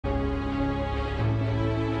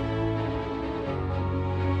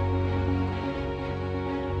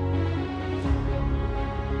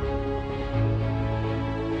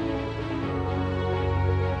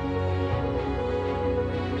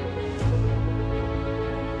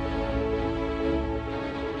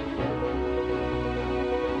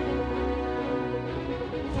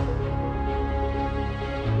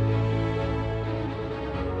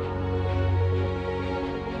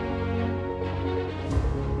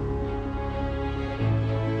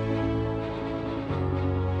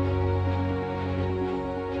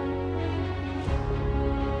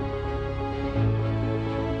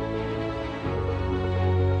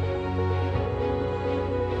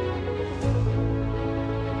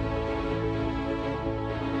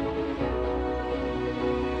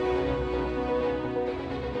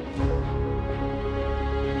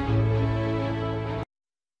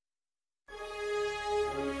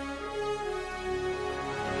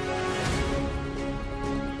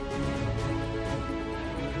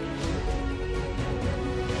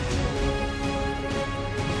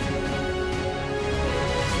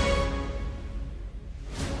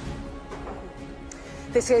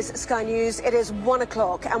This is Sky News. It is 1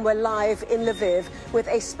 o'clock and we're live in Lviv with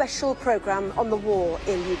a special programme on the war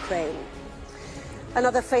in Ukraine.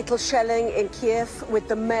 Another fatal shelling in Kiev, with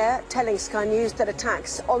the mayor telling Sky News that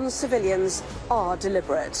attacks on civilians are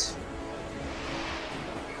deliberate.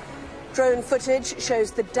 Drone footage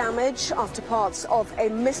shows the damage after parts of a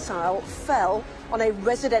missile fell on a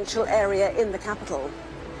residential area in the capital.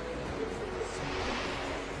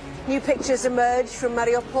 New pictures emerge from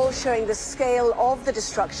Mariupol showing the scale of the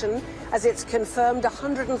destruction, as it's confirmed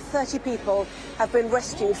 130 people have been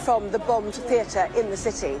rescued from the bombed theatre in the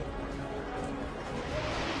city.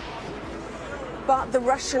 But the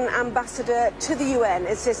Russian ambassador to the UN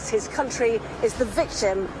insists his country is the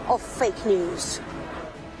victim of fake news.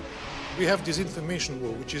 We have disinformation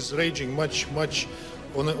war, which is raging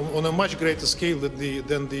on a much greater scale than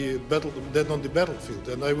on the battlefield.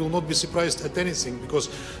 And I will not be surprised at anything, because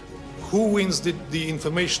who wins the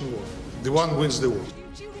information war? The one wins the war.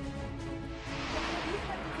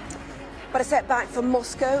 But a setback for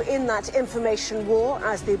Moscow in that information war,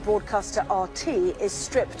 as the broadcaster RT is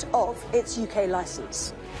stripped of its UK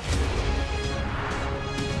licence.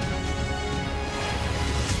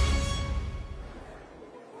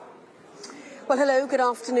 Well, hello, good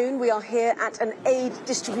afternoon. We are here at an aid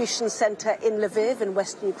distribution centre in Lviv in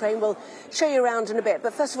western Ukraine. We'll show you around in a bit,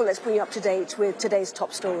 but first of all, let's bring you up to date with today's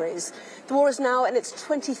top stories. The war is now in its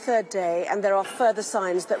 23rd day, and there are further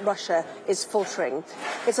signs that Russia is faltering.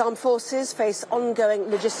 Its armed forces face ongoing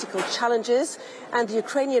logistical challenges, and the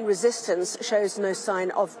Ukrainian resistance shows no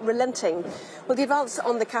sign of relenting. Well, the advance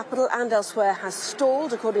on the capital and elsewhere has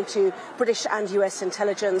stalled, according to British and US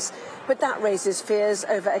intelligence, but that raises fears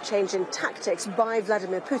over a change in tactics by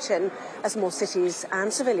Vladimir Putin as more cities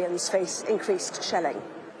and civilians face increased shelling.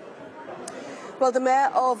 Well, the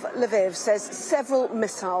mayor of Lviv says several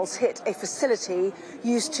missiles hit a facility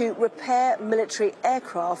used to repair military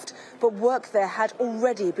aircraft, but work there had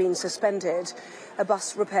already been suspended. A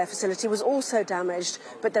bus repair facility was also damaged,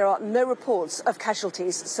 but there are no reports of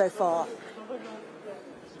casualties so far.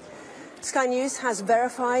 Sky News has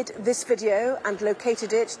verified this video and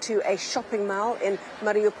located it to a shopping mall in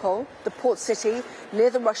Mariupol, the port city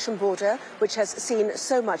near the Russian border, which has seen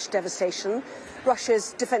so much devastation.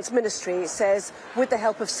 Russia's defence ministry says, with the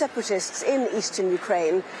help of separatists in eastern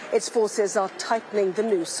Ukraine, its forces are tightening the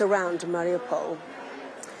noose around Mariupol.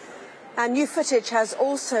 And new footage has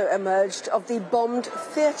also emerged of the bombed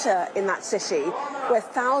theatre in that city, where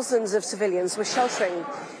thousands of civilians were sheltering.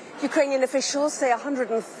 Ukrainian officials say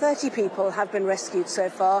 130 people have been rescued so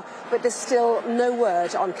far, but there's still no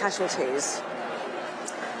word on casualties.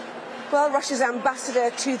 Well, Russia's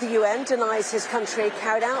ambassador to the UN denies his country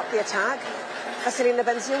carried out the attack. Vasilina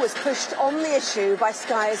Benzia was pushed on the issue by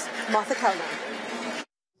Sky's Martha Kellner.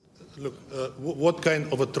 Look, what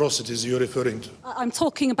kind of atrocities are you referring to? I'm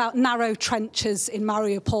talking about narrow trenches in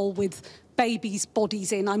Mariupol with babies'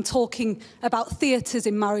 bodies in. I'm talking about theatres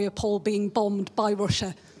in Mariupol being bombed by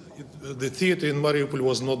Russia. The theatre in Mariupol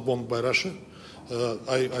was not bombed by Russia.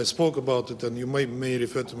 I spoke about it, and you may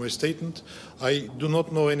refer to my statement. I do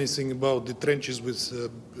not know anything about the trenches with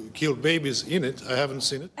killed babies in it. I haven't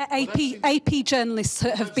seen it. AP journalists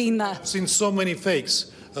have been there. I've seen so many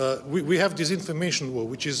fakes. We have disinformation war,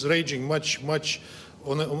 which is raging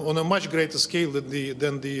on a much greater scale than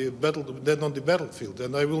on the battlefield.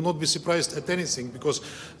 And I will not be surprised at anything, because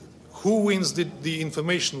who wins the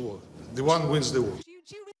information war? The one wins the war.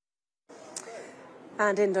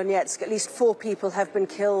 And in Donetsk, at least 4 people have been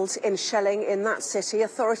killed in shelling in that city.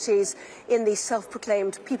 Authorities in the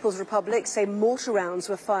self-proclaimed People's Republic say mortar rounds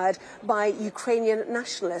were fired by Ukrainian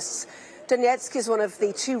nationalists. Donetsk is one of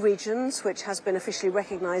the 2 regions which has been officially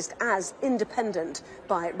recognized as independent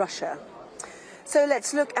by Russia. So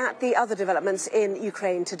let's look at the other developments in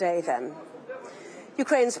Ukraine today then.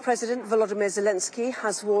 Ukraine's President Volodymyr Zelensky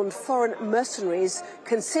has warned foreign mercenaries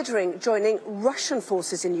considering joining Russian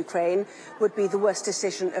forces in Ukraine would be the worst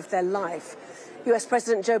decision of their life. US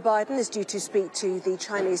President Joe Biden is due to speak to the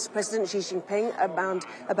Chinese President Xi Jinping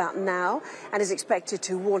about now, and is expected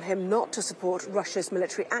to warn him not to support Russia's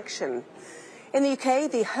military action. In the UK,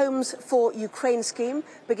 the Homes for Ukraine scheme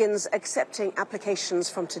begins accepting applications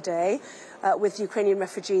from today, with Ukrainian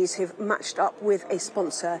refugees who've matched up with a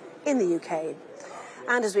sponsor in the UK.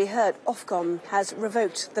 And as we heard, Ofcom has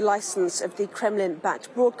revoked the licence of the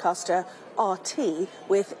Kremlin-backed broadcaster RT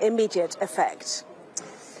with immediate effect.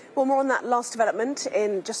 Well, more on that last development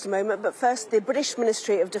in just a moment, but first, the British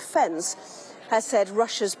Ministry of Defence has said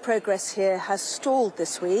Russia's progress here has stalled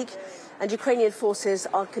this week, and Ukrainian forces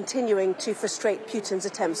are continuing to frustrate Putin's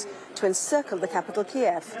attempts to encircle the capital,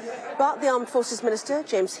 Kiev. But the Armed Forces Minister,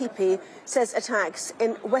 James Heappey, says attacks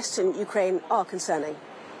in western Ukraine are concerning.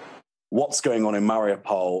 What's going on in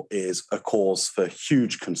Mariupol is a cause for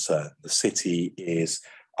huge concern. The city is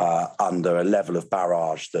under a level of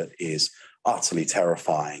barrage that is utterly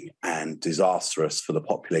terrifying and disastrous for the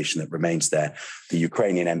population that remains there. The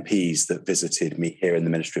Ukrainian MPs that visited me here in the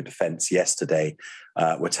Ministry of Defence yesterday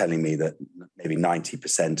were telling me that maybe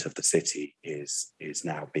 90% of the city is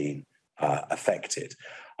now being affected.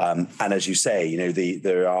 And as you say, you know,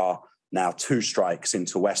 there are now 2 strikes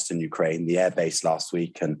into Western Ukraine, the airbase last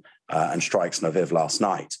week and strikes in Lviv last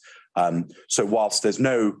night. So whilst there's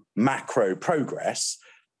no macro progress,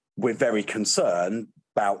 we're very concerned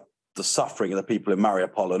about the suffering of the people in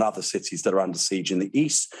Mariupol and other cities that are under siege in the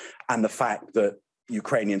east, and the fact that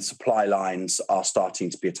Ukrainian supply lines are starting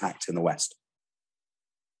to be attacked in the west.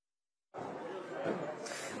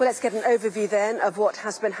 Well, let's get an overview then of what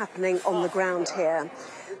has been happening on the ground here.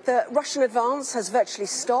 The Russian advance has virtually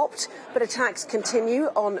stopped, but attacks continue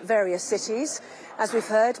on various cities. As we've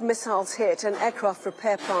heard, missiles hit an aircraft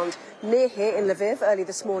repair plant near here in Lviv early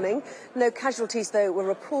this morning. No casualties, though, were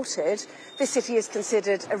reported. This city is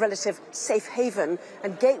considered a relative safe haven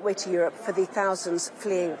and gateway to Europe for the thousands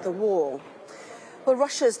fleeing the war. Well,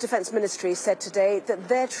 Russia's defence ministry said today that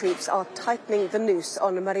their troops are tightening the noose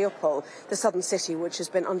on Mariupol, the southern city which has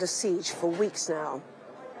been under siege for weeks now.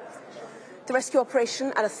 The rescue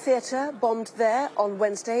operation at a theatre bombed there on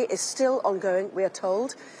Wednesday is still ongoing, we are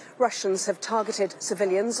told. Russians have targeted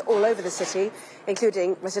civilians all over the city,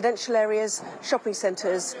 including residential areas, shopping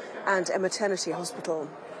centres and a maternity hospital.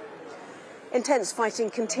 Intense fighting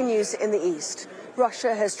continues in the east.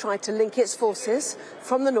 Russia has tried to link its forces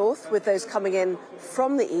from the north with those coming in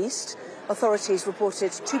from the east. Authorities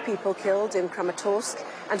reported 2 people killed in Kramatorsk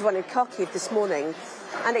and 1 in Kharkiv this morning.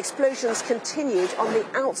 And explosions continued on the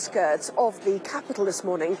outskirts of the capital this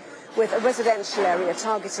morning, with a residential area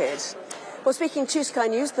targeted. Well, speaking to Sky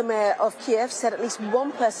News, the mayor of Kiev said at least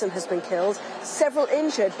 1 person has been killed, several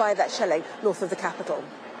injured by that shelling north of the capital.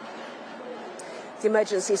 The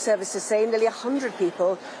emergency services say nearly 100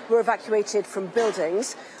 people were evacuated from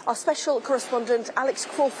buildings. Our special correspondent Alex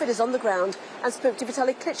Crawford is on the ground and spoke to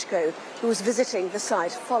Vitaly Klitschko, who was visiting the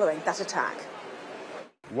site following that attack.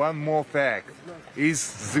 One more fact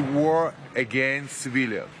is the war against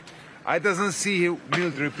civilians. I doesn't see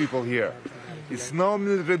military people here. It's no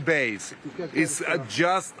military base. It's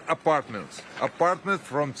just apartments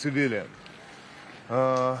from civilians.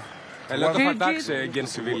 A lot of attacks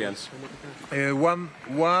against civilians.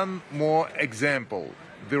 One more example.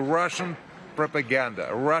 The Russian propaganda,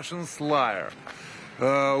 Russian liar.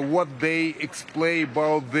 What they explain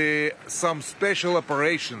about some special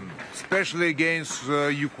operation, especially against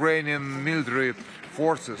Ukrainian military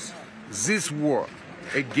forces. This war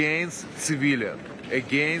against civilians,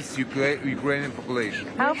 against Ukrainian population.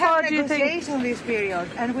 How far do you think? This period,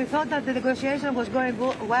 and we thought that the negotiation was going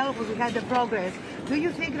well because we had the progress. Do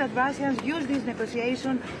you think that Russians use this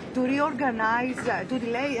negotiation to reorganize, to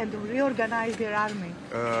delay and to reorganize their army?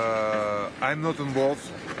 I'm not involved,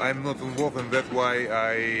 and that's why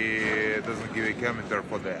I doesn't give a commentary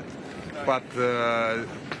for that. But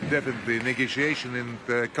definitely negotiation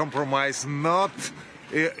and compromise not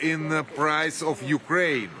in the price of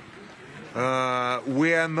Ukraine.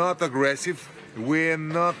 We are not aggressive. We are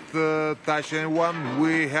not touching anyone.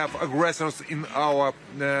 We have aggressors in our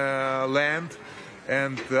land,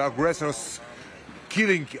 and aggressors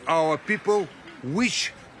killing our people.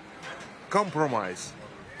 Which compromise?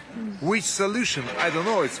 Which solution? I don't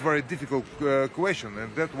know. It's a very difficult question,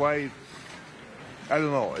 and that's why I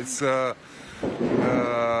don't know. It's the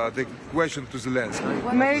question to Zelensky.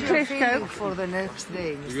 What do you feel for the next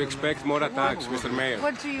days? Do you expect more attacks, Mr. Mayor?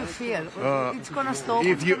 What do you feel? It's going to stop.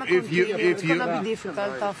 It's going to be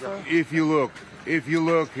difficult, tougher. If you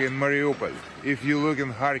look in Mariupol, if you look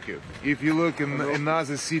in Kharkiv, if you look in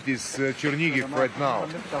other cities, Chernihiv right now,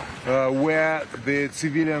 where the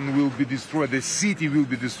civilian will be destroyed, the city will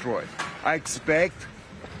be destroyed. I expect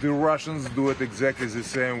the Russians do it exactly the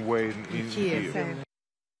same way in Kiev.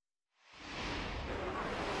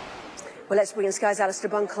 Well, let's bring in Sky's Alistair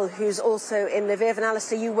Bunkle, who's also in Lviv. And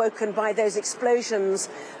Alistair, you woken by those explosions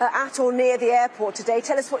at or near the airport today.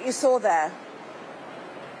 Tell us what you saw there.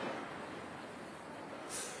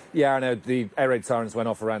 Yeah, I know the air raid sirens went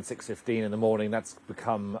off around 6:15 in the morning. That's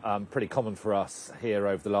become pretty common for us here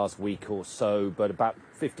over the last week or so. But about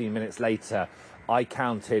 15 minutes later, I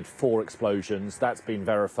counted 4 explosions. That's been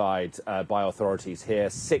verified by authorities here.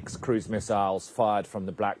 6 cruise missiles fired from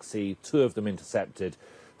the Black Sea, 2 of them intercepted,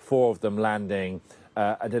 4 of them landing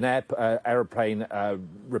at an aeroplane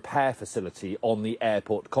repair facility on the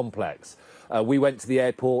airport complex. We went to the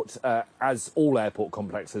airport, as all airport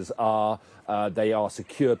complexes are. They are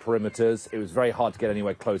secure perimeters. It was very hard to get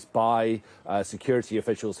anywhere close by. Security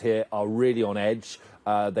officials here are really on edge.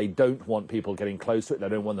 They don't want people getting close to it. They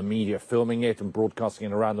don't want the media filming it and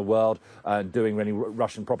broadcasting it around the world and doing any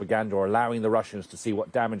Russian propaganda or allowing the Russians to see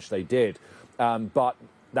what damage they did. But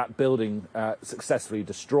that building successfully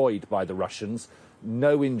destroyed by the Russians.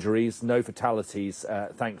 No injuries, no fatalities,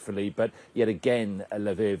 thankfully. But yet again,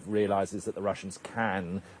 Lviv realizes that the Russians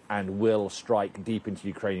can and will strike deep into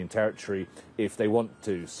Ukrainian territory if they want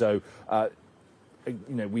to. So,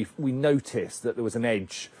 we noticed that there was an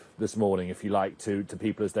edge this morning, if you like, to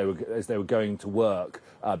people as they were going to work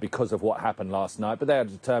because of what happened last night. But they are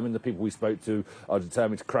determined. The people we spoke to are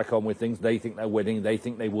determined to crack on with things. They think they're winning. They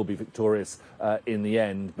think they will be victorious in the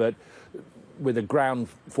end. But with the ground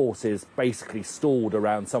forces basically stalled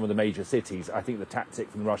around some of the major cities, I think the tactic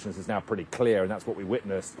from the Russians is now pretty clear, and that's what we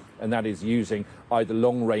witnessed, and that is using either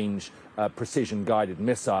long-range precision-guided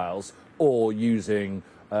missiles or using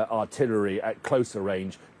artillery at closer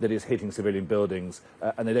range that is hitting civilian buildings,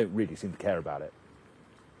 and they don't really seem to care about it.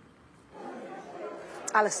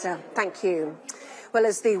 Alistair, thank you. Well,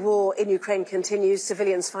 as the war in Ukraine continues,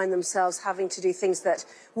 civilians find themselves having to do things that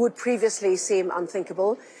would previously seem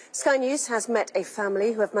unthinkable. Sky News has met a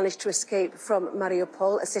family who have managed to escape from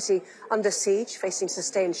Mariupol, a city under siege, facing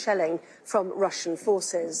sustained shelling from Russian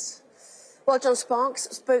forces. Well, John Sparks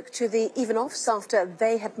spoke to the Ivanovs after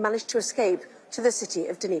they had managed to escape to the city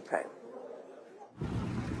of Dnipro.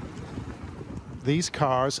 These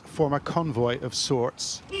cars form a convoy of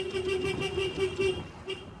sorts.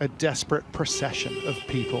 A desperate procession of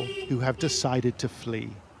people who have decided to flee.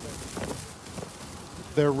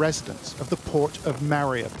 They're residents of the port of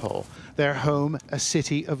Mariupol, their home a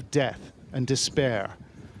city of death and despair.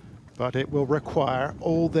 But it will require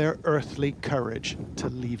all their earthly courage to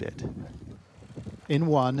leave it. In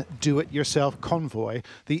one do-it-yourself convoy,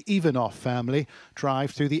 the Ivanov family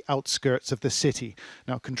drive through the outskirts of the city,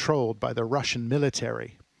 now controlled by the Russian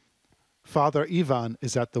military. Father Ivan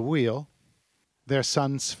is at the wheel. Their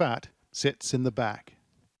son Svat sits in the back.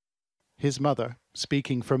 His mother,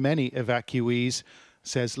 speaking for many evacuees,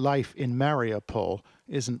 says life in Mariupol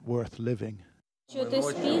isn't worth living. Ты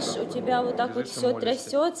спишь, у тебя вот так вот все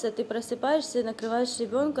трясется, ты просыпаешься, накрываешь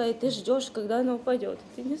ребенка, и ты ждешь, когда она упадет.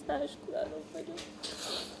 Ты не знаешь, куда она упадет.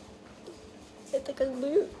 Это как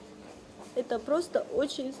бы, это просто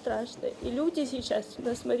очень страшно. И люди сейчас, у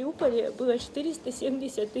нас в Мариуполе было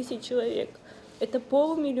 470 тысяч человек. Это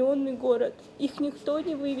полумиллионный город. Их никто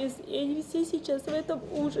не вывез, и они все сейчас в этом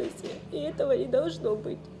ужасе. И этого не должно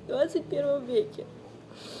быть в 21 веке.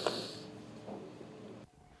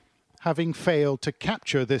 Having failed to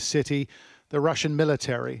capture this city, the Russian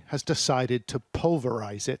military has decided to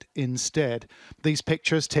pulverize it instead. These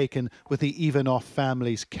pictures taken with the Ivanov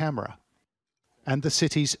family's camera. And the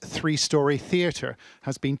city's three-story theatre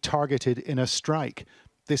has been targeted in a strike.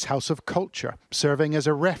 This house of culture serving as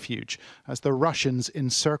a refuge as the Russians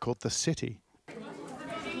encircled the city.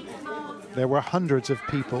 There were hundreds of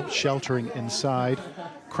people sheltering inside,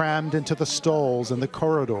 crammed into the stalls and the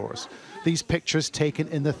corridors. These pictures taken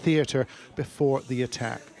in the theatre before the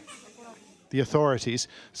attack. The authorities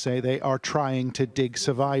say they are trying to dig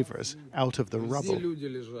survivors out of the rubble.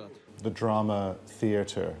 The drama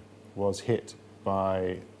theatre was hit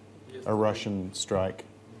by a Russian strike.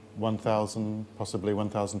 1,000, possibly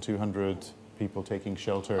 1,200 people taking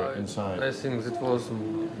shelter inside. I think it was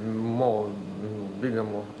more, bigger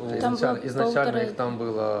more. Изначально их там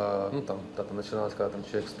было, ну там начиналось, когда там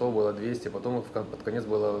человек 100, было 200, потом их под конец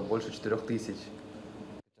было больше 4,000.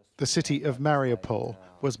 The city of Mariupol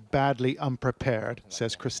was badly unprepared,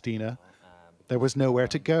 says Christina. There was nowhere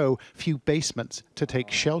to go, few basements to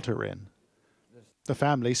take shelter in. The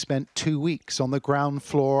family spent 2 weeks on the ground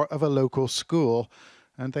floor of a local school,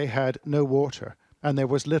 and they had no water, and there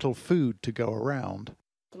was little food to go around.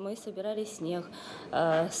 Мы собирали снег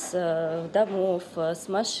с домов, с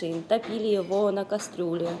машин, топили его на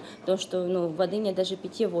кастрюле, потому что воды нет даже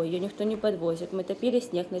питьевой, ее никто не подвозит. Мы топили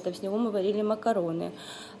снег, на этом снегу мы варили макароны,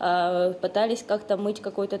 пытались как-то мыть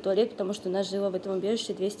какой-то туалет, потому что у нас жило в этом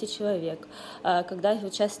убежище 200 человек. Когда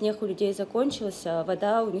вот сейчас снег у людей закончился,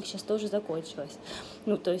 вода у них сейчас тоже закончилась.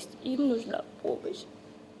 То есть им нужна помощь.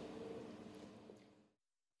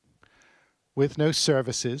 With no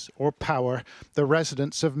services or power, the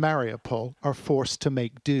residents of Mariupol are forced to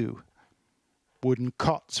make do. Wooden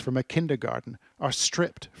cots from a kindergarten are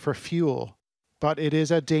stripped for fuel. But it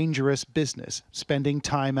is a dangerous business, spending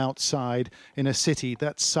time outside in a city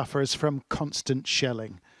that suffers from constant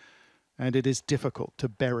shelling. And it is difficult to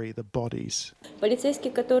bury the bodies.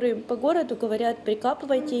 Полицейские, которые по городу говорят,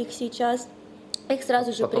 прикапывайте их сейчас, Их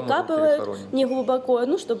сразу же прикапывают неглубоко,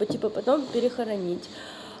 ну, чтобы типа потом перехоронить.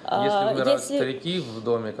 Если умирают старики в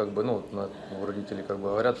доме, как бы, ну, у родителей, как бы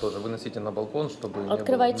говорят, тоже выносите на балкон, чтобы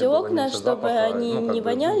открывайте окна, чтобы они не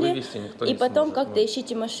воняли, и потом как-то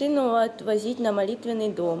ищите машину отвозить на молитвенный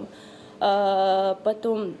дом.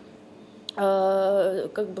 Потом,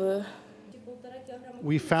 как бы...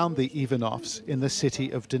 We found the Ivanovs in the city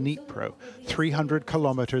of Dnipro, 300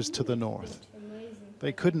 kilometers to the north.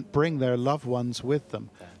 They couldn't bring their loved ones with them.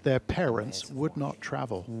 Their parents would not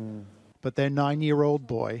travel. But their 9-year-old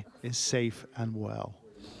boy is safe and well.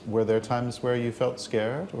 Were there times where you felt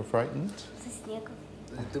scared or frightened?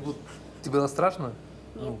 Тебе было страшно?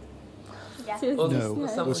 No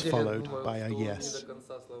was followed by a yes.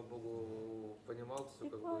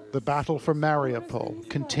 The battle for Mariupol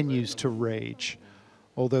continues to rage,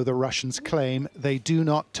 although the Russians claim they do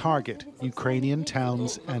not target Ukrainian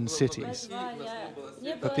towns and cities.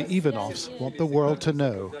 But the Ivanovs want the world to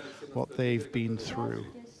know what they've been through.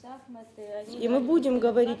 И мы будем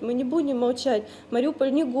говорить, мы не будем молчать.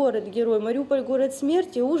 Мариуполь не город-герой, Мариуполь город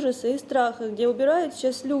смерти, ужаса и страха, где убирают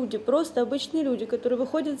сейчас люди, просто обычные люди, которые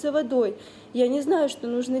выходят за водой. Я не знаю, что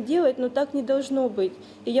нужно делать, но так не должно быть.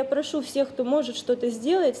 И я прошу всех, кто может что-то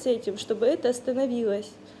сделать с этим, чтобы это остановилось.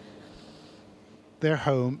 Their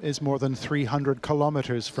home is more than 300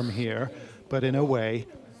 kilometers from here, but in a way,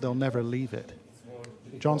 they'll never leave it.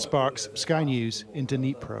 John Sparks, Sky News in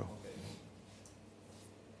Dnipro.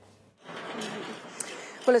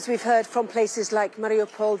 Well, as we've heard from places like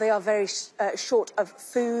Mariupol, they are very short of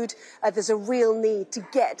food. There's a real need to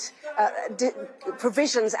get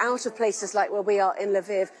provisions out of places like where we are in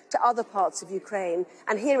Lviv to other parts of Ukraine.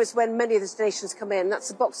 And here is when many of the donations come in.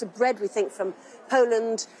 That's a box of bread, we think, from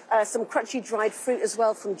Poland, some crunchy dried fruit as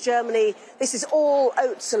well from Germany. This is all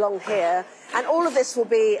oats along here. And all of this will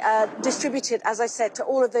be distributed, as I said, to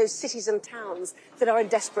all of those cities and towns that are in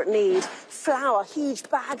desperate need. Flour, huge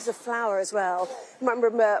bags of flour as well.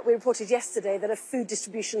 Remember, we reported yesterday that a food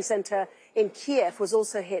distribution centre in Kiev was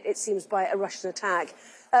also hit, it seems, by a Russian attack.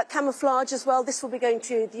 Camouflage as well. This will be going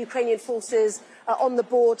to the Ukrainian forces on the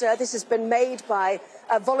border. This has been made by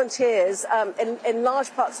volunteers in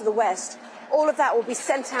large parts of the West. All of that will be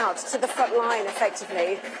sent out to the front line,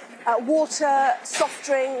 effectively. Water, soft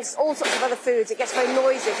drinks, all sorts of other foods. It gets very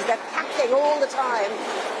noisy because they're packing all the time.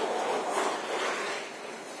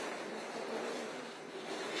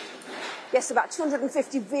 Yes, about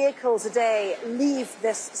 250 vehicles a day leave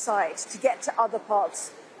this site to get to other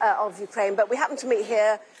parts of Ukraine. But we happen to meet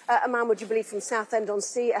here a man, would you believe, from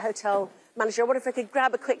Southend-on-Sea, a hotel manager. I wonder if I could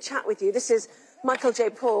grab a quick chat with you. This is Michael J.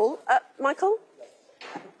 Paul. Michael,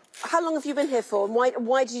 how long have you been here for, and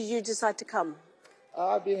why did you decide to come?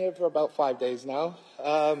 I've been here for about 5 days now.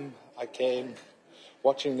 I came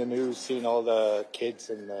watching the news, seeing all the kids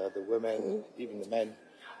and the women, even the men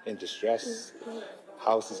in distress.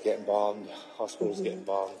 Houses getting bombed, hospitals getting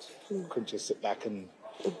bombed. Couldn't just sit back and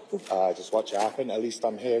just watch it happen. At least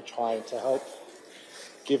I'm here trying to help,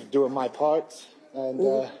 doing my part,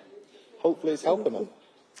 and hopefully it's helping them.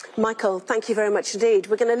 Michael, thank you very much indeed.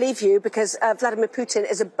 We're going to leave you because Vladimir Putin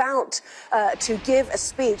is about to give a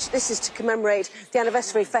speech. This is to commemorate the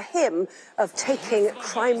anniversary for him of taking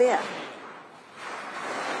Crimea.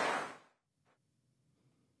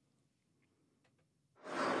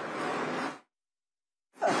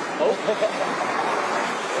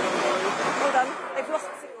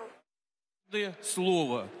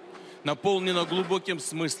 Слово наполнено глубоким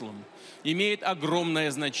смыслом, имеет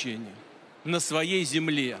огромное значение. На своей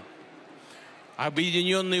земле,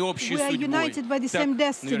 объединенные общей судьбой, так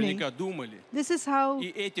наверняка думали, и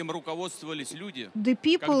этим руководствовались люди,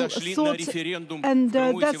 когда шли на референдум в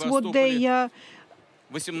Крыму и Севастополе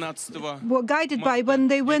were guided by when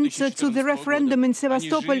they went to the referendum in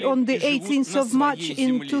Sevastopol on the 18th of March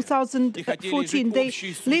in 2014. They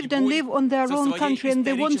lived and live on their own country, and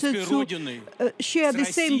they wanted to share the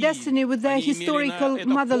same destiny with their historical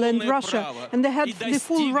motherland, Russia. And they had the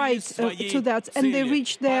full right to that, and they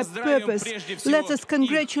reached their purpose. Let us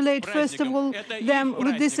congratulate, first of all, them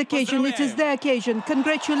with this occasion. It is their occasion.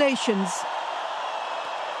 Congratulations.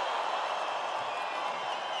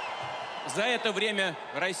 За это время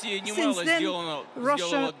Россия немало сделала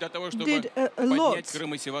для того, чтобы поднять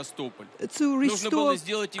Крым и Севастополь. Нужно было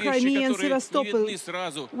сделать вещи, которые не видны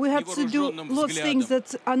сразу невооруженным взглядом.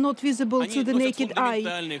 Not visible to the naked eye,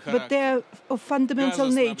 but they're of fundamental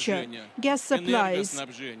nature. Gas supplies,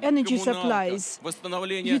 energy supplies,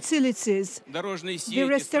 utilities, the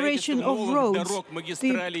restoration of roads,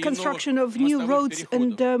 the construction of new roads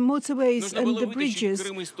and motorways and the bridges.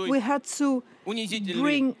 We had to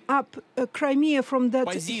bring up Crimea from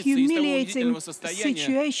that humiliating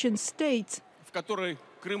state.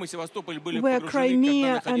 where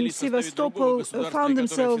Crimea and Sevastopol found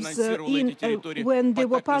themselves in when they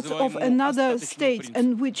were part of another state,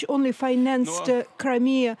 and which only financed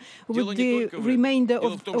Crimea with the remainder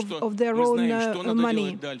of their own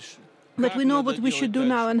money. But we know what we should do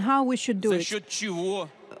now and how we should do it,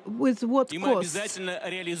 with what costs,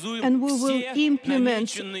 and we will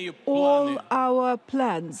implement all our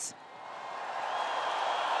plans.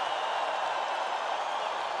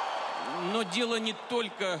 But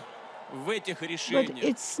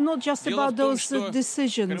it's not just about those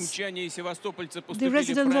decisions. The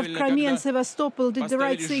residents of Crimea and Sevastopol did the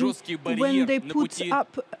right thing when they put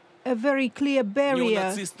up a very clear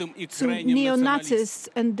barrier to neo-Nazis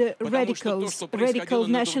and radicals, radical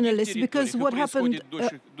nationalists, because what happened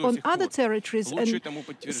on other territories and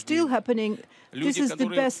still happening, this is the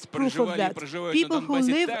best proof of that. People who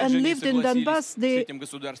live and lived in Donbass, they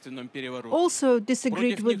also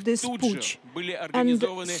disagreed with this putsch, and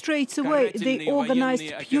straight away they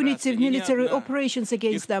organized punitive military operations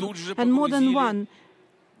against them, and more than one,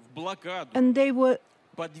 and they were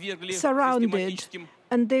surrounded,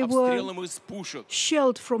 and they were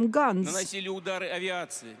shelled from guns.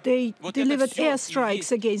 They delivered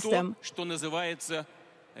airstrikes against them.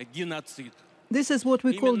 This is what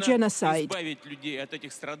we call genocide.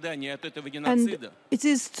 And it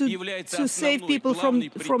is to save people from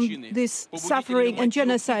this suffering and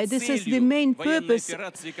genocide. This is the main purpose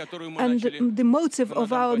and the motive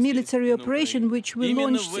of our military operation, which we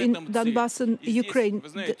launched in Donbass and Ukraine.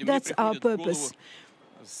 That's our purpose.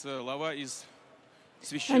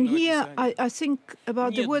 And here I think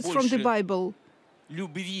about the words from the Bible.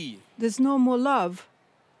 There's no more love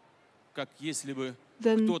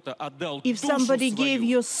than if somebody gave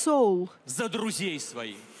your soul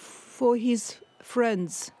for his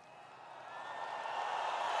friends.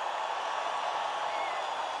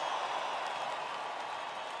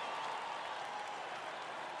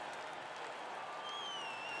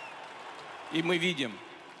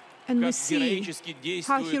 And we see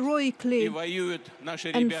how heroically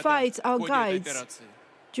and fight our guides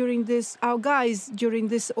during this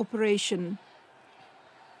operation.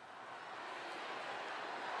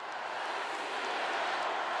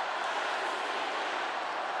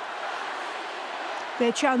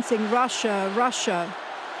 They're chanting Russia, Russia.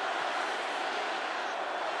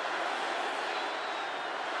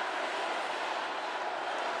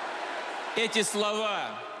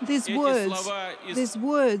 These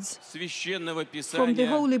words from the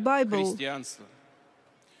Holy Bible,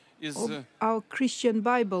 of our Christian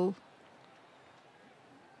Bible,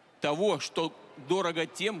 from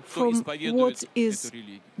what is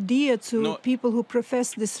dear to people who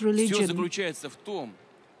profess this religion.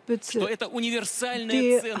 But the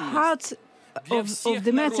heart of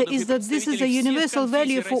the matter is that this is a universal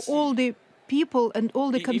value for all the people and all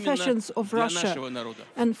the confessions of Russia,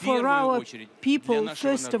 and for our people,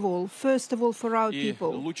 first of all for our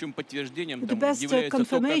people. The best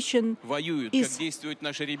confirmation is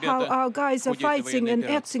how our guys are fighting and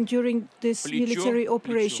acting during this military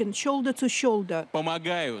operation, shoulder to shoulder. They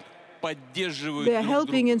are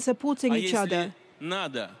helping and supporting each other.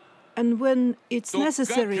 And when it's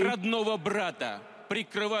necessary,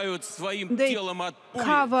 they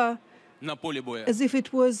cover, as if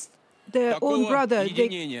it was their own brother,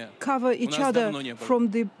 they cover each other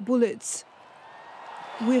from the bullets.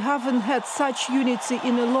 We haven't had such unity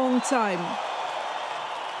in a long time.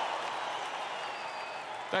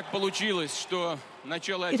 It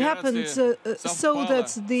happened so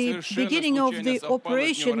that the beginning of the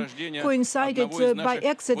operation coincided by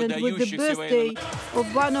accident with the birthday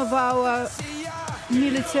of one of our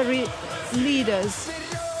military leaders.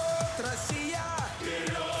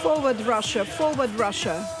 Forward Russia, forward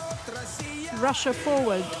Russia, Russia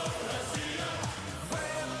forward.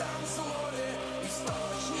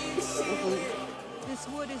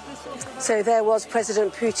 So there was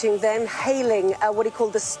President Putin then hailing what he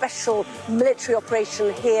called the special military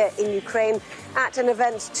operation here in Ukraine at an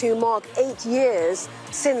event to mark 8 years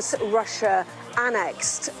since Russia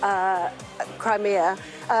annexed Crimea.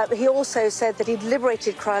 He also said that he'd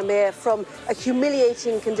liberated Crimea from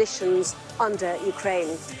humiliating conditions under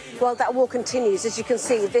Ukraine. Well, that war continues. As you can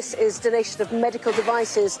see, this is donation of medical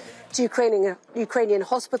devices to Ukrainian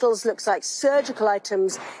hospitals. Looks like surgical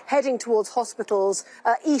items heading towards hospitals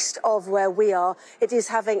east of where we are. It is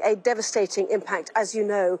having a devastating impact, as you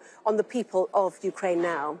know, on the people of Ukraine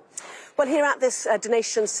now. Well, here at this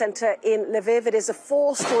donation centre in Lviv, it is a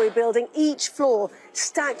 4-storey building, each floor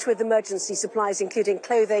stacked with emergency supplies, including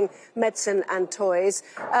clothing, medicine and toys.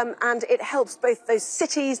 And it helps both those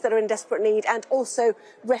cities that are in desperate need and also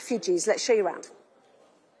refugees. Let's show you around.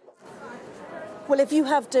 Well, if you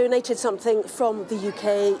have donated something from the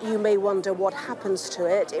UK, you may wonder what happens to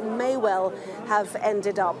it. It may well have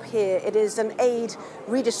ended up here. It is an aid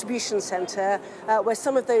redistribution centre where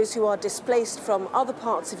some of those who are displaced from other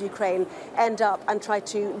parts of Ukraine end up and try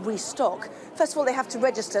to restock. First of all, they have to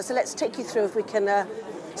register, so let's take you through if we can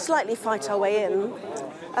slightly fight our way in.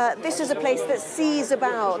 This is a place that sees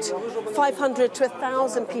about 500 to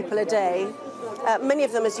 1,000 people a day. Many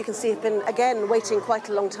of them, as you can see, have been, again, waiting quite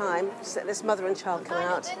a long time. So this mother and child come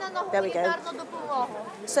out. There we go.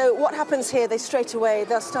 So what happens here, they'll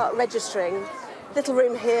start registering. Little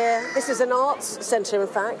room here. This is an arts centre, in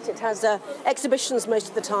fact. It has exhibitions most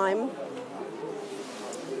of the time.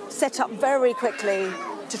 Set up very quickly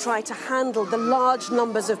to try to handle the large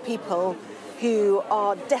numbers of people who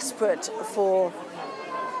are desperate for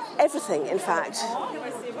everything, in fact.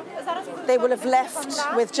 They will have left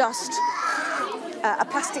with just a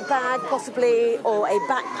plastic bag, possibly, or a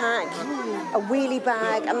backpack, a wheelie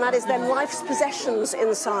bag, and that is their life's possessions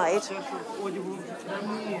inside.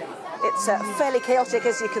 It's fairly chaotic,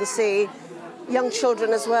 as you can see. Young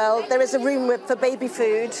children as well. There is a room for baby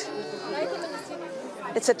food.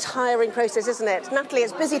 It's a tiring process, isn't it? Natalie,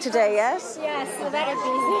 it's busy today, yes? Yes, very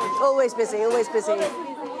busy. Always busy, always busy.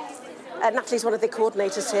 Natalie's one of the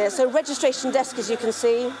coordinators here. So registration desk, as you can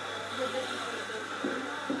see.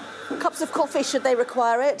 Cups of coffee, should they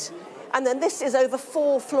require it. And then this is over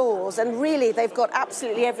 4 floors. And really, they've got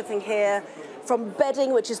absolutely everything here, from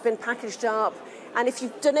bedding, which has been packaged up. And if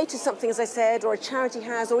you've donated something, as I said, or a charity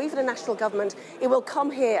has, or even a national government, it will come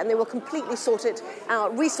here and they will completely sort it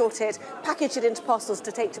out, resort it, package it into parcels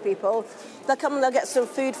to take to people. They'll come and they'll get some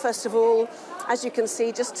food, first of all, as you can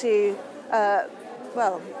see, just to,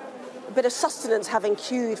 well, a bit of sustenance, having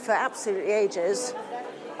queued for absolutely ages.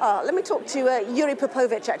 Let me talk to Yuri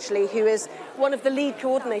Popovich, actually, who is one of the lead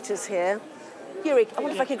coordinators here. Yuri, I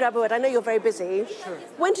wonder if I could grab a word. I know you're very busy. Sure.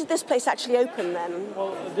 When did this place actually open then?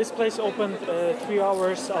 Well, this place opened 3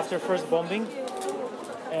 hours after first bombing,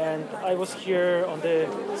 and I was here on the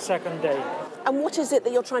second day. And what is it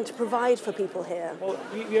that you're trying to provide for people here? Well,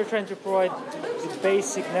 we are trying to provide the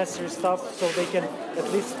basic necessary stuff so they can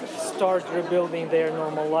at least start rebuilding their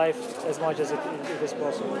normal life as much as it is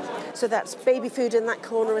possible. So that's baby food in that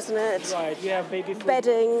corner, isn't it? Right, we have baby food.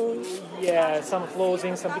 Bedding. Yeah, some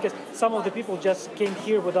clothing, because some of the people just came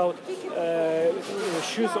here without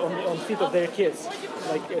shoes on feet of their kids,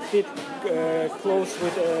 like fit clothes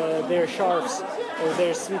with their scarves or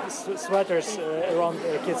their sweaters around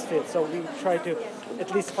their kids' feet. So we try to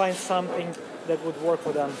at least find something that would work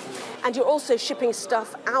for them. And you're also shipping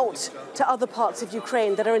stuff out to other parts of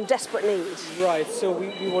Ukraine that are in desperate need. Right, so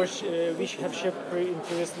we have shipped in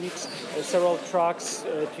previous weeks several trucks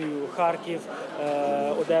to Kharkiv,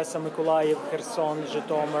 Odessa, Mykolaiv, Kherson,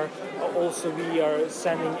 Zhytomyr. Also, we are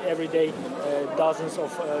sending every day dozens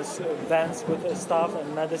of vans with stuff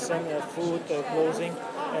and medicine, food, clothing,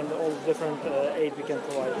 and all different aid we can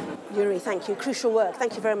provide. Yuri, thank you. Crucial work.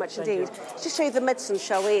 Thank you very much indeed. Let's just show you the medicine,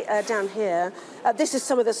 shall we, down here. This is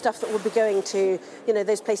some of the stuff that will be going to,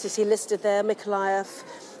 those places he listed there, Mykolaiv.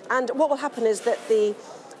 And what will happen is that the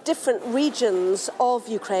different regions of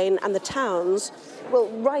Ukraine and the towns will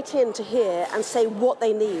write into here and say what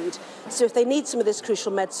they need. So if they need some of this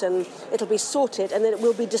crucial medicine, it'll be sorted and then it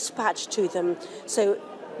will be dispatched to them. So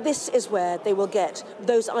this is where they will get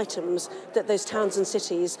those items that those towns and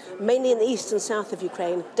cities, mainly in the east and south of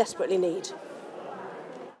Ukraine, desperately need.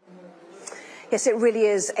 Yes, it really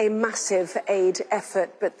is a massive aid effort,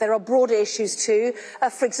 but there are broader issues too.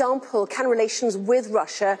 For example, can relations with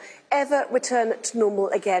Russia ever return to normal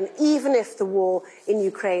again, even if the war in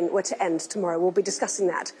Ukraine were to end tomorrow? We'll be discussing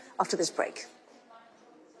that after this break.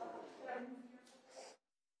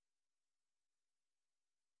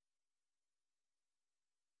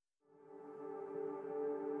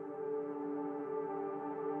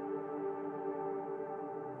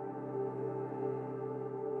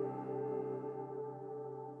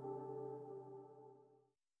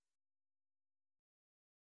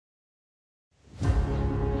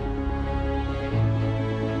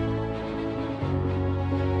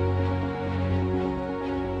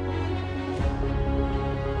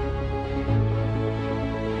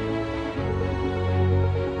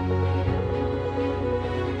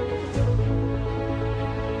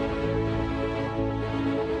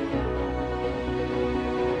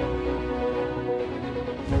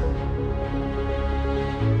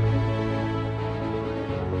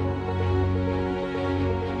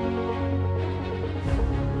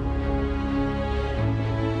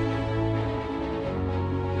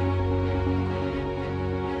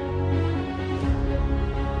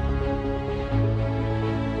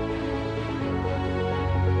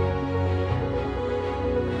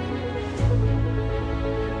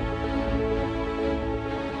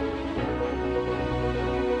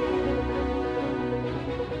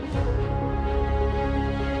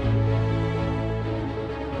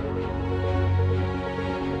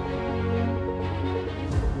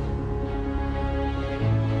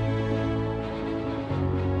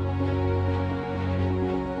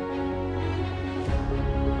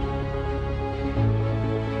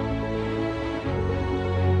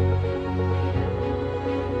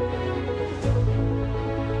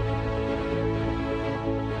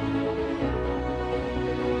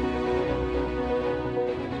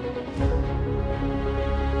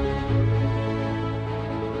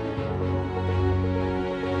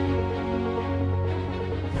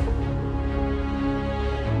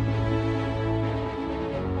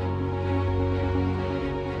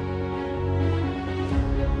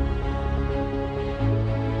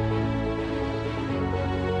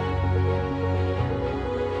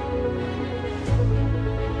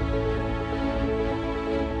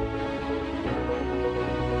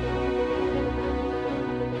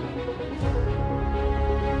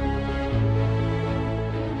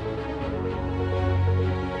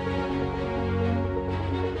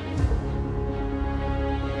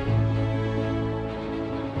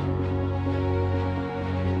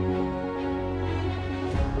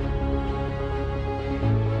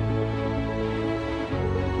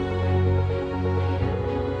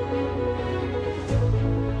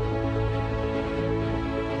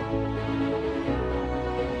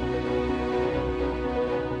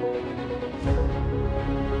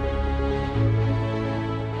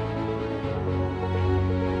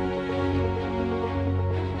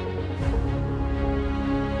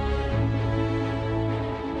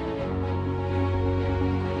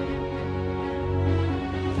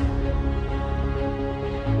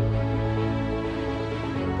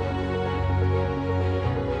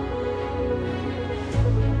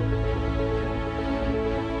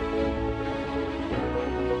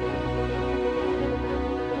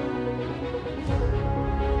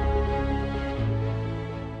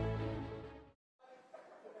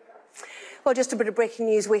 Well, just a bit of breaking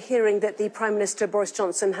news. We're hearing that the Prime Minister, Boris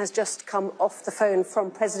Johnson, has just come off the phone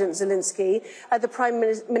from President Zelensky. The Prime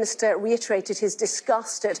Minister reiterated his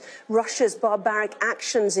disgust at Russia's barbaric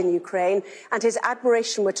actions in Ukraine and his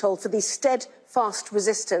admiration, we're told, for the steadfast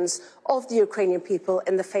resistance of the Ukrainian people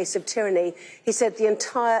in the face of tyranny. He said the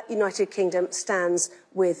entire United Kingdom stands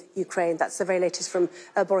with Ukraine. That's the very latest from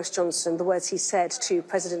Boris Johnson, the words he said to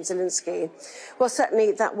President Zelensky. Well,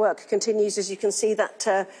 certainly that work continues, as you can see,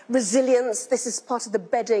 that resilience. This is part of the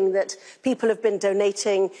bedding that people have been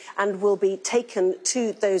donating and will be taken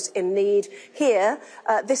to those in need. Here,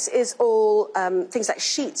 this is all things like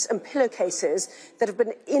sheets and pillowcases that have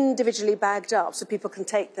been individually bagged up so people can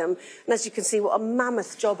take them. And as you can see, what a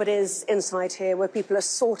mammoth job it is inside here, where people are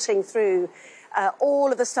sorting through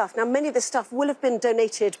all of the stuff. Now, many of the stuff will have been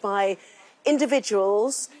donated by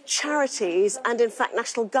individuals, charities, and in fact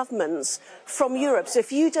national governments from Europe. So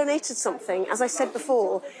if you donated something, as I said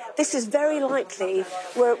before, this is very likely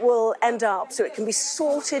where it will end up, so it can be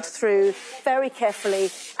sorted through very carefully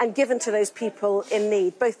and given to those people in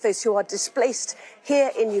need, both those who are displaced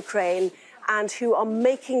here in Ukraine and who are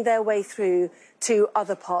making their way through to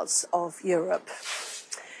other parts of Europe.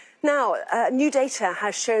 Now, new data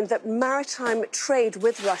has shown that maritime trade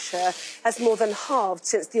with Russia has more than halved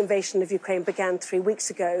since the invasion of Ukraine began 3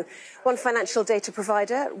 weeks ago. One financial data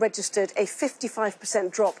provider registered a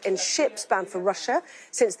 55% drop in ships bound for Russia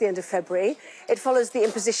since the end of February. It follows the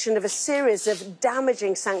imposition of a series of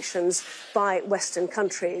damaging sanctions by Western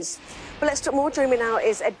countries. Well, let's talk more. Joining me now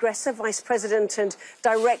is Ed Gresser, Vice President and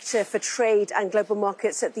Director for Trade and Global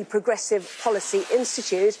Markets at the Progressive Policy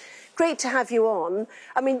Institute. Great to have you on.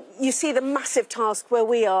 I mean, you see the massive task where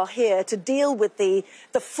we are here to deal with the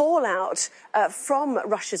fallout from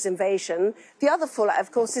Russia's invasion. The other fallout,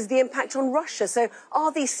 of course, is the impact on Russia. So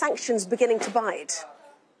are these sanctions beginning to bite?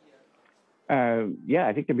 Yeah,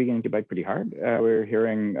 I think they're beginning to bite pretty hard. We're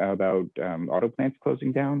hearing about auto plants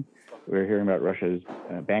closing down. We're hearing about Russia's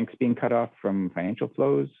banks being cut off from financial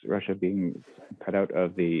flows, Russia being cut out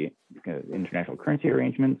of the international currency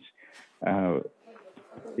arrangements.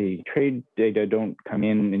 The trade data don't come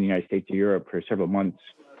in the United States or Europe for several months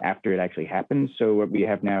after it actually happens. So what we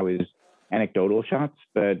have now is anecdotal shots,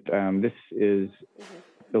 but this is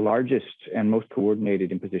the largest and most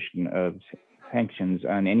coordinated imposition of sanctions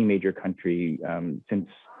on any major country since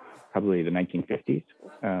probably the 1950s,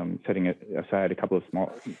 setting aside a couple of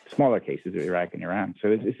smaller cases of Iraq and Iran.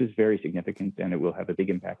 So this is very significant, and it will have a big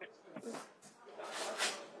impact.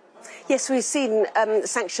 Yes, we've seen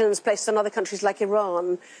sanctions placed on other countries like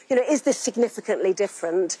Iran. You know, is this significantly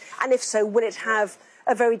different? And if so, will it have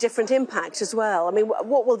a very different impact as well? I mean,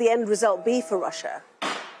 what will the end result be for Russia?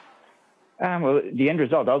 Well, the end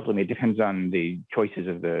result ultimately depends on the choices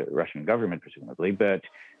of the Russian government, presumably. But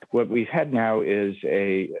what we've had now is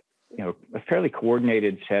a fairly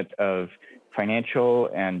coordinated set of financial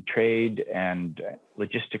and trade and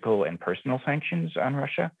logistical and personal sanctions on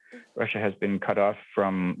Russia. Russia has been cut off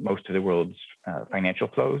from most of the world's financial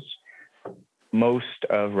flows. Most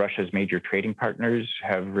of Russia's major trading partners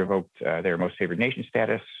have revoked their most favored nation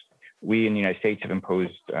status. We in the United States have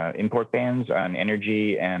imposed import bans on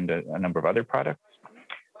energy and a number of other products.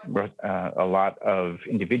 A lot of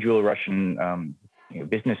individual Russian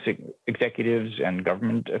business executives and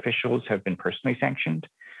government officials have been personally sanctioned.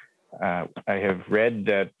 I have read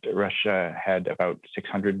that Russia had about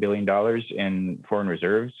 $600 billion in foreign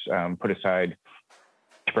reserves put aside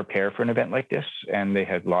to prepare for an event like this, and they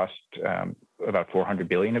had lost about 400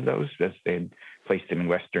 billion of those as they had placed them in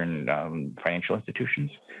Western financial institutions.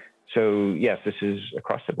 So yes, this is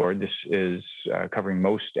across the board. This is covering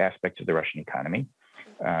most aspects of the Russian economy.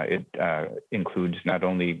 It includes not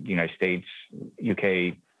only the United States,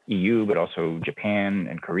 UK, EU, but also Japan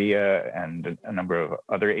and Korea and a number of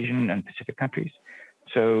other Asian and Pacific countries.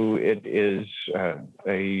 So it is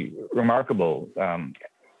a remarkable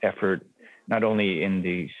effort, not only in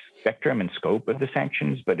the spectrum and scope of the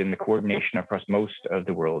sanctions, but in the coordination across most of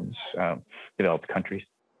the world's developed countries.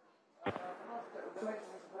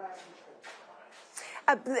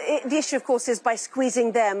 The issue, of course, is by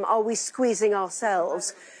squeezing them, are we squeezing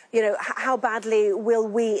ourselves? You know, how badly will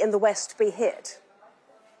we in the West be hit?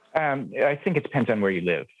 I think it depends on where you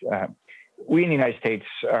live. We in the United States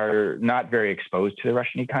are not very exposed to the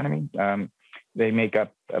Russian economy. They make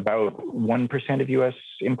up about 1% of U.S.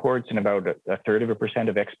 imports and about a third of a percent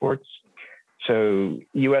of exports. So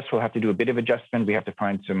U.S. will have to do a bit of adjustment. We have to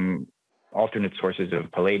find some alternate sources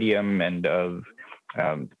of palladium and of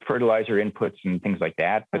fertilizer inputs and things like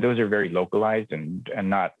that. But those are very localized and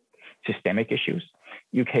not systemic issues.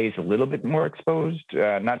 UK is a little bit more exposed,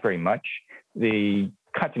 not very much. The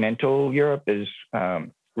continental Europe is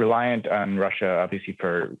reliant on Russia, obviously,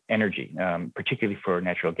 for energy, particularly for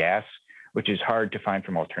natural gas, which is hard to find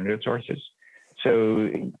from alternative sources. So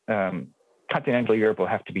continental Europe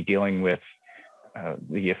will have to be dealing with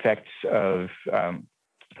the effects of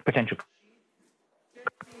potential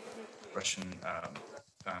Russian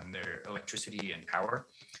on their electricity and power,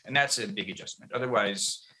 and that's a big adjustment. Otherwise,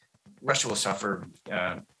 Russia will suffer.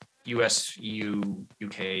 U.S., EU,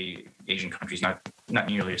 UK, Asian countries not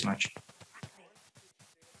nearly as much.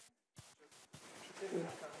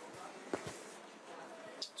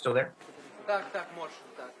 Still there?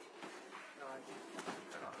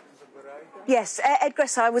 Yes, Ed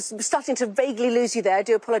Gresser, I was starting to vaguely lose you there. I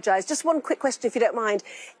do apologise. Just one quick question, if you don't mind.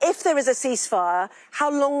 If there is a ceasefire,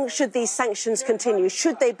 how long should these sanctions continue?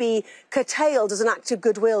 Should they be curtailed as an act of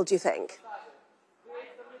goodwill, do you think?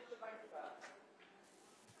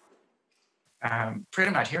 Afraid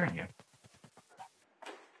I'm not hearing you.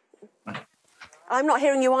 I'm not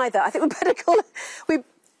hearing you either. I think we better call it...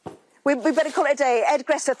 We better call it a day. Ed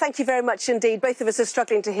Gresser, thank you very much indeed. Both of us are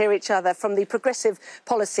struggling to hear each other from the Progressive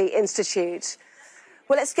Policy Institute.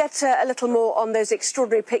 Well, let's get a little more on those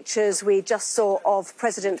extraordinary pictures we just saw of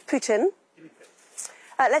President Putin.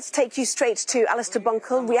 Let's take you straight to Alistair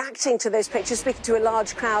Bunkle, reacting to those pictures, speaking to a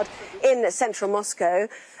large crowd in central Moscow.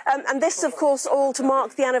 And this, of course, all to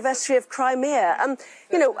mark the anniversary of Crimea.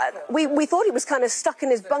 You know, we thought he was kind of stuck in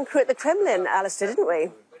his bunker at the Kremlin, Alistair, didn't we?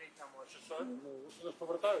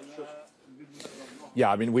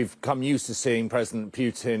 Yeah, I mean, we've come used to seeing President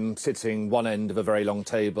Putin sitting one end of a very long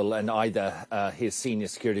table and either his senior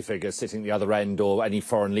security figures sitting the other end or any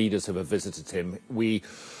foreign leaders who have visited him. We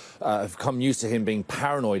have come used to him being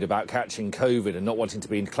paranoid about catching COVID and not wanting to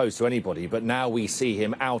be close to anybody. But now we see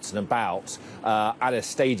him out and about at a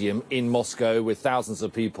stadium in Moscow with thousands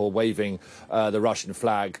of people waving the Russian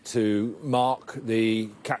flag to mark the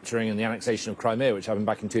capturing and the annexation of Crimea, which happened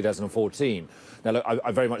back in 2014. Now, look,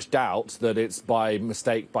 I very much doubt that it's by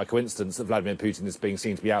mistake, by coincidence, that Vladimir Putin is being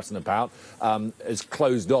seen to be out and about. As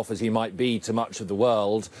closed off as he might be to much of the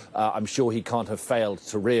world, I'm sure he can't have failed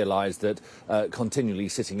to realise that continually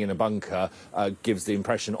sitting in a bunker gives the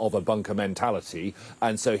impression of a bunker mentality.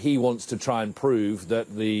 And so he wants to try and prove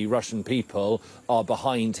that the Russian people are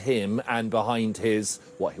behind him and behind his,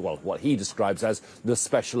 what he describes as the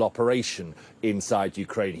special operation inside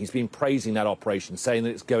Ukraine. He's been praising that operation, saying that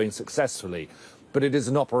it's going successfully. But it is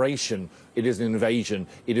an operation, it is an invasion,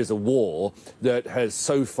 it is a war that has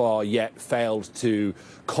so far yet failed to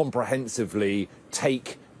comprehensively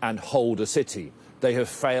take and hold a city. They have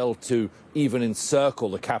failed to even encircle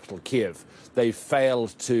the capital, Kiev. They've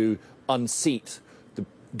failed to unseat the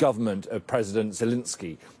government of President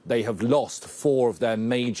Zelensky. They have lost 4 of their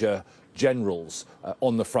major generals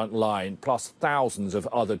on the front line, plus thousands of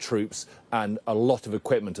other troops and a lot of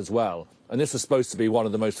equipment as well. And this was supposed to be one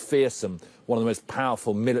of the most fearsome, one of the most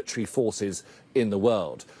powerful military forces in the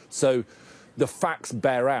world. So the facts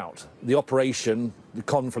bear out. The operation, the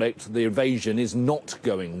conflict, the invasion is not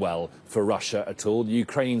going well for Russia at all. The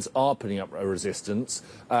Ukrainians are putting up a resistance,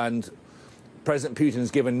 and President Putin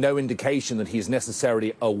has given no indication that he's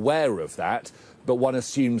necessarily aware of that, but one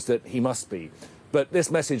assumes that he must be. But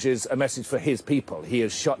this message is a message for his people. He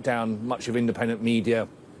has shut down much of independent media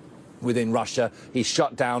within Russia. He's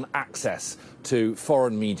shut down access to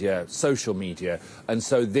foreign media, social media. And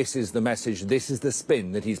so this is the message, this is the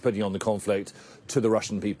spin that he's putting on the conflict to the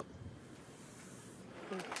Russian people.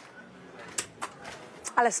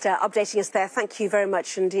 Alistair, updating us there. Thank you very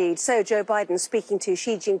much indeed. So, Joe Biden speaking to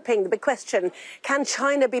Xi Jinping. The big question, can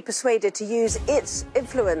China be persuaded to use its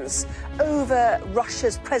influence over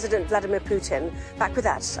Russia's President Vladimir Putin? Back with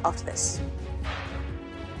that after this.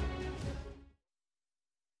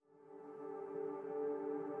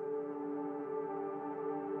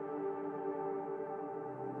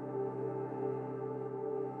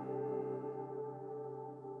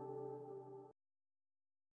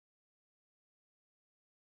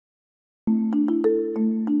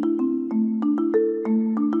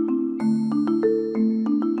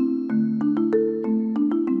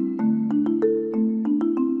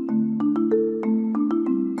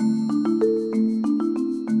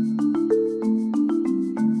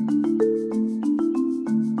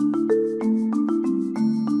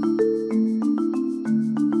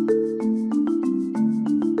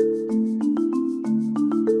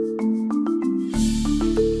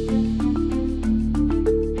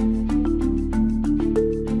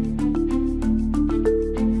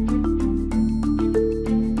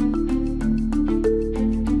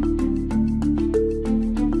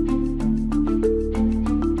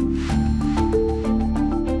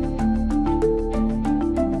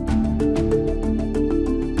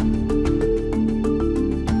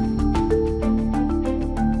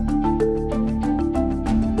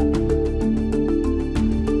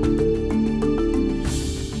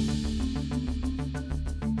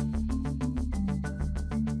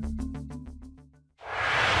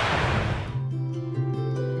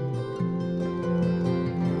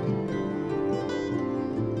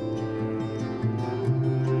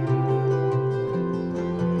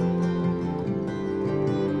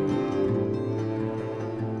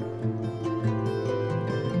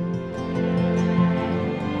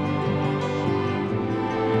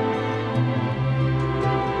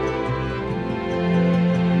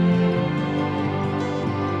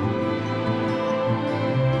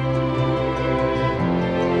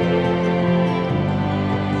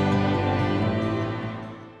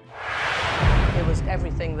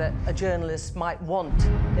 a journalist might want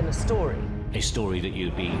in a story. A story that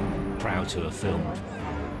you'd be proud to have filmed.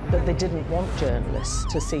 But they didn't want journalists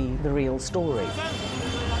to see the real story.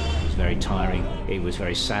 It was very tiring, it was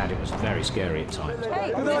very sad, it was very scary at times.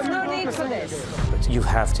 Hey, there's no need for this. But you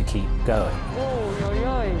have to keep going.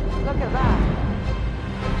 Oh, look at that.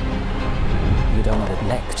 You don't want to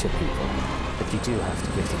lecture people, but you do have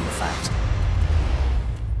to give them the facts.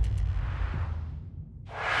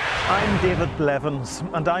 I'm David Blevins,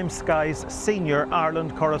 and I'm Sky's senior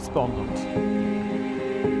Ireland correspondent.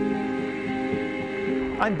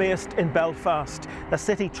 I'm based in Belfast, a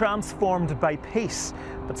city transformed by peace,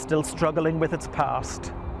 but still struggling with its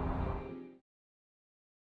past.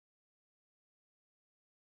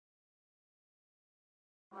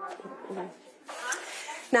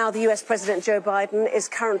 Now, the US President Joe Biden is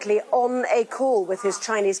currently on a call with his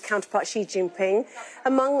Chinese counterpart Xi Jinping.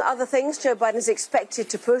 Among other things, Joe Biden is expected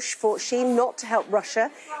to push for Xi not to help Russia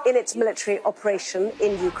in its military operation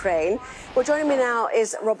in Ukraine. Well, joining me now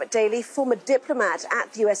is Robert Daly, former diplomat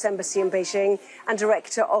at the US Embassy in Beijing and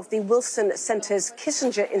director of the Wilson Center's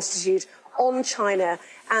Kissinger Institute on China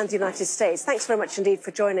and the United States. Thanks very much indeed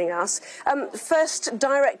for joining us. First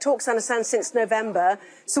direct talks, I understand, since November.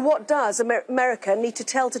 So what does America need to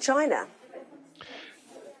tell to China?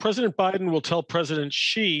 President Biden will tell President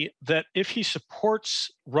Xi that if he supports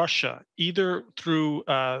Russia, either through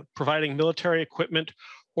providing military equipment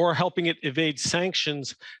or helping it evade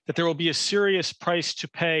sanctions, that there will be a serious price to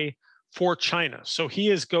pay for China. So he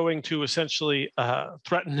is going to essentially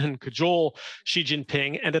threaten and cajole Xi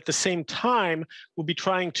Jinping, and at the same time will be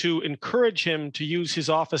trying to encourage him to use his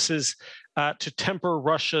offices to temper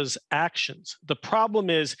Russia's actions. The problem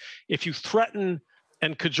is, if you threaten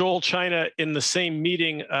and cajole China in the same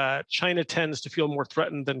meeting, China tends to feel more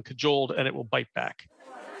threatened than cajoled, and it will bite back.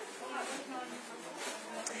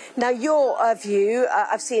 Now, your view,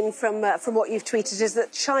 I've seen from what you've tweeted, is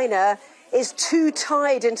that China is too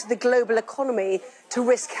tied into the global economy to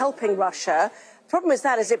risk helping Russia. The problem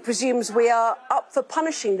is it presumes we are up for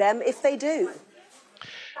punishing them if they do.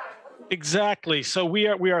 Exactly. So we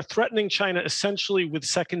are threatening China essentially with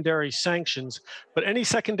secondary sanctions, but any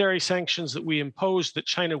secondary sanctions that we impose that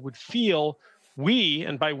China would feel, we,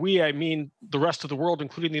 and by we I mean the rest of the world,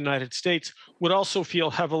 including the United States, would also feel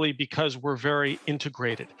heavily because we're very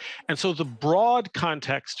integrated. And so the broad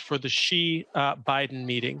context for the Xi-Biden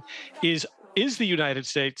meeting is the United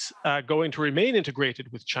States going to remain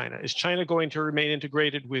integrated with China? Is China going to remain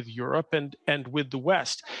integrated with Europe and with the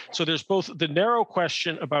West? So there's both the narrow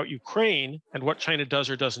question about Ukraine and what China does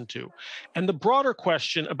or doesn't do, and the broader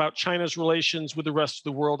question about China's relations with the rest of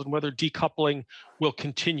the world and whether decoupling will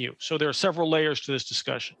continue. So there are several layers to this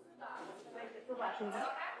discussion.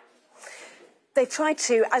 They've tried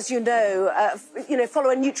to, as you know, follow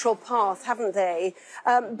a neutral path, haven't they?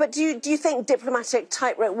 But do you think diplomatic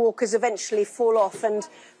tightrope walkers eventually fall off, and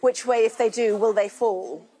which way, if they do, will they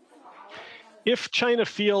fall? If China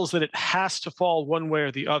feels that it has to fall one way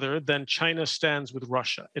or the other, then China stands with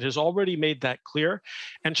Russia. It has already made that clear.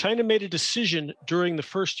 And China made a decision during the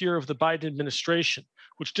first year of the Biden administration,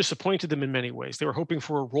 which disappointed them in many ways. They were hoping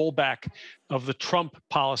for a rollback of the Trump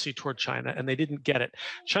policy toward China, and they didn't get it.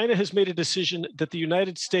 China has made a decision that the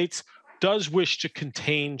United States does wish to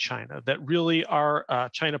contain China, that really our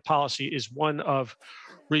China policy is one of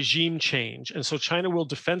regime change. And so China will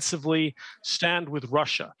defensively stand with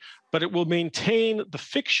Russia, but it will maintain the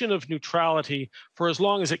fiction of neutrality for as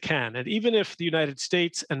long as it can. And even if the United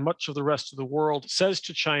States and much of the rest of the world says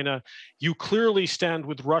to China, you clearly stand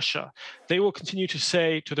with Russia, they will continue to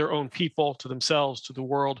say to their own people, to themselves, to the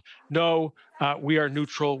world, no, we are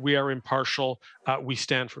neutral, we are impartial, we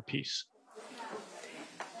stand for peace.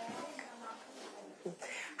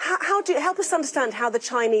 Help us understand how the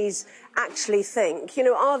Chinese actually think?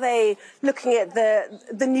 Are they looking at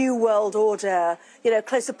the new world order,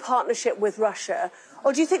 closer partnership with Russia?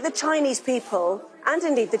 Or do you think the Chinese people, and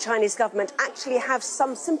indeed the Chinese government, actually have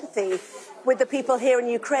some sympathy with the people here in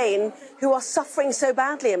Ukraine who are suffering so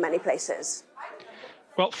badly in many places?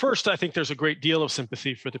 Well, first, I think there's a great deal of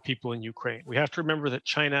sympathy for the people in Ukraine. We have to remember that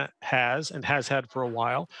China has, and has had for a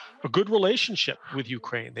while, a good relationship with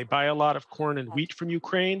Ukraine. They buy a lot of corn and wheat from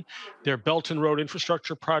Ukraine. Their Belt and Road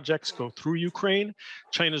infrastructure projects go through Ukraine.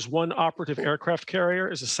 China's one operative aircraft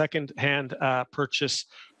carrier is a second-hand purchase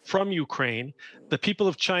from Ukraine. The people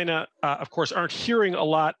of China, of course, aren't hearing a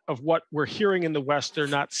lot of what we're hearing in the West. They're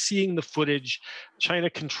not seeing the footage. China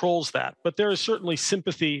controls that. But there is certainly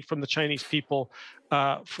sympathy from the Chinese people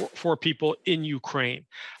for people in Ukraine.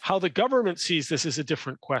 How the government sees this is a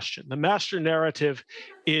different question. The master narrative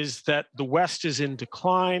is that the West is in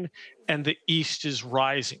decline and the East is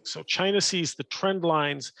rising. So China sees the trend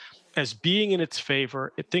lines as being in its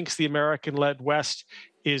favor. It thinks the American-led West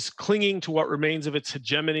is clinging to what remains of its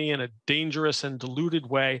hegemony in a dangerous and diluted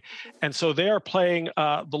way. And so they are playing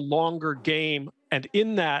the longer game. And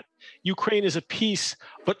in that, Ukraine is a piece,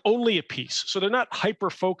 but only a piece. So they're not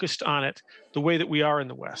hyper-focused on it the way that we are in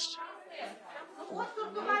the West.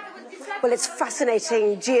 Well, it's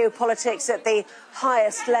fascinating geopolitics at the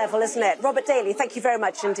highest level, isn't it? Robert Daly, thank you very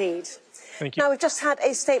much indeed. Thank you. Now, we've just had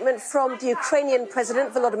a statement from the Ukrainian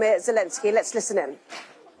President Volodymyr Zelensky. Let's listen in.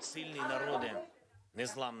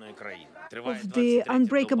 Of the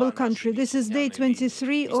unbreakable country. This is day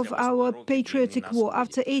 23 of our patriotic war.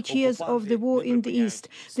 After 8 years of the war in the East,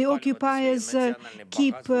 the occupiers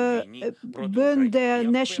burn their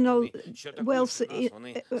national wealth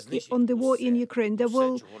on the war in Ukraine. They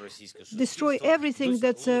will destroy everything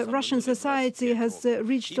that Russian society has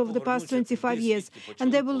reached over the past 25 years,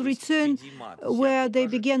 and they will return where they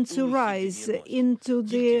began to rise into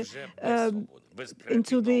the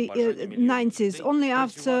 90s, only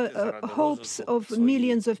after hopes of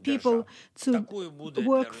millions of people to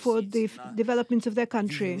work for the development of their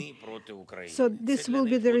country. So this will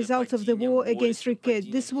be the result of the war against Ukraine.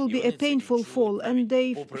 This will be a painful fall, and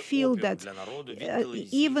they feel that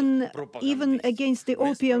even against the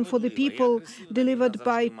opium for the people delivered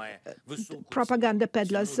by propaganda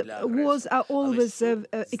peddlers, wars are always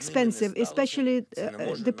expensive, especially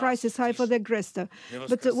the price is high for the aggressor.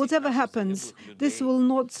 But whatever happens, this will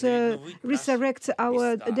not resurrect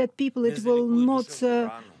our dead people. It will not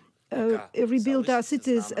rebuild our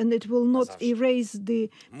cities, and it will not erase the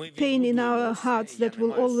pain in our hearts that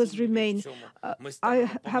will always remain. I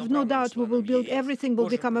have no doubt we will build everything, will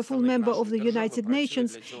become a full member of the United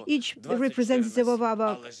Nations. Each representative of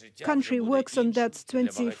our country works on that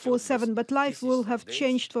 24/7, but life will have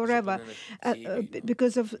changed forever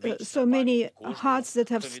because of so many hearts that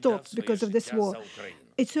have stopped because of this war.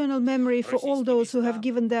 Eternal memory for all those who have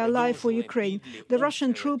given their life for Ukraine. The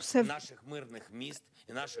Russian troops have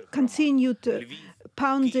continued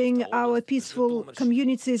pounding our peaceful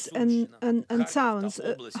communities and towns.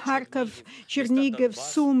 Kharkov, Chernigiv,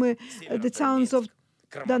 Sumy, the towns of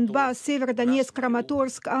Donbass, Severodonetsk,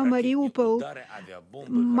 Kramatorsk, Mariupol,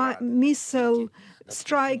 missile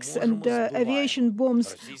strikes and aviation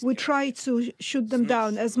bombs. We try to shoot them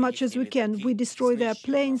down as much as we can. We destroy their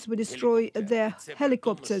planes, we destroy their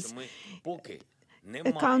helicopters,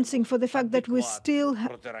 accounting for the fact that we still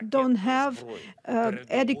don't have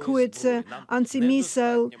adequate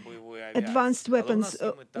anti-missile advanced weapons.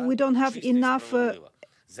 We don't have enough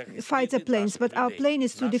fighter planes, but our plan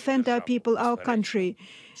is to defend our people, our country.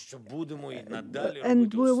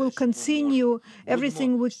 And we will continue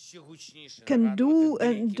everything we can do,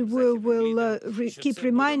 and we will keep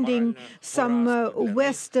reminding some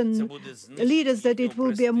Western leaders that it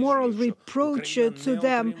will be a moral reproach to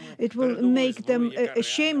them. It will make them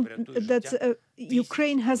ashamed that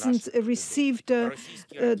Ukraine hasn't received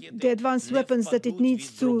the advanced weapons that it needs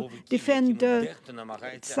to defend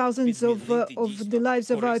thousands of the lives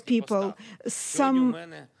of our people.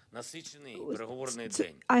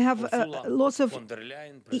 I have lots of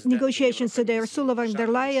negotiations today. Ursula von der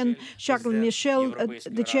Leyen, Charles Michel,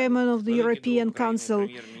 the chairman of the European Council,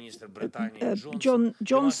 John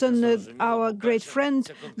Johnson, our great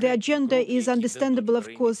friend. The agenda is understandable,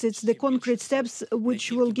 of course. It's the concrete steps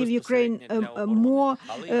which will give Ukraine more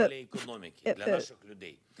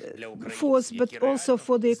force, but also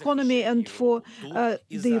for the economy and for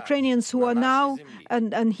the Ukrainians who are now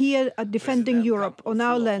and here are defending Europe on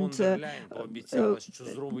our land.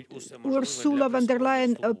 Ursula von der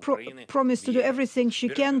Leyen promised to do everything she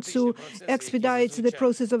can to expedite the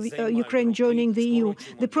process of Ukraine joining the EU.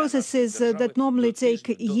 The processes that normally take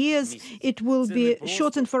years, it will be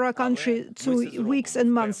shortened for our country to weeks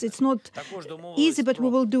and months. It's not easy, but we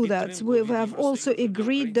will do that. We have also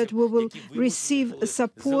agreed that we will receive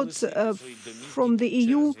support from the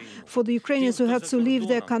EU for the Ukrainians who had to leave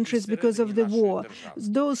their countries because of the war.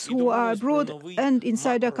 Those who are abroad and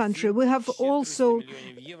inside our country. We have also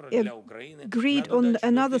agreed on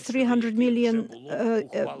another 300 million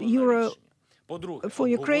euro for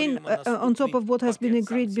Ukraine on top of what has been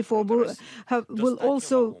agreed before. We'll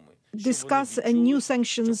also discuss new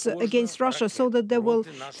sanctions against Russia so that they will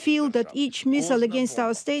feel that each missile against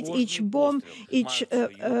our state, each bomb, each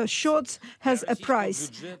shot has a price.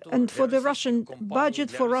 And for the Russian budget,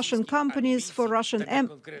 for Russian companies, for Russian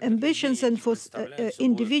ambitions, and for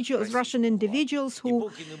Russian individuals who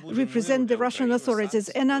represent the Russian authorities.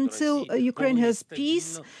 And until Ukraine has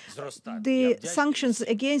peace, the sanctions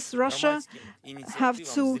against Russia have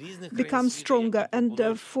to become stronger. And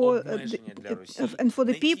for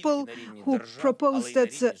the people people who propose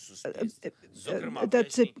that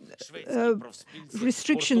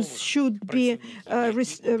restrictions should be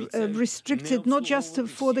restricted not just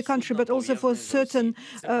for the country but also for certain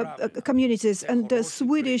communities. And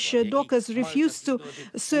Swedish dockers refuse to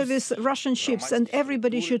service Russian ships, and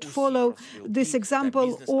everybody should follow this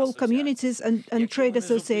example, all communities and trade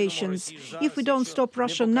associations. If we don't stop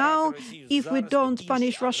Russia now, if we don't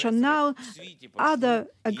punish Russia now, other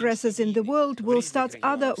aggressors in the world will start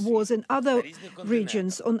other wars in other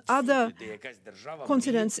regions, on other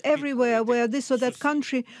continents, everywhere where this or that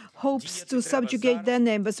country hopes to subjugate their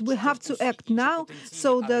neighbors. We have to act now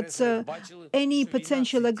so that any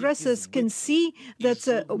potential aggressors can see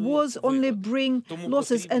that wars only bring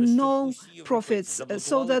losses and no profits,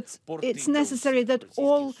 so that it's necessary that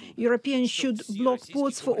all Europeans should block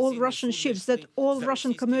ports for all Russian ships, that all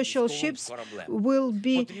Russian commercial ships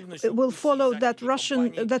will follow that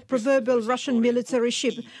proverbial Russian military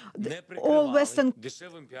ship. All Western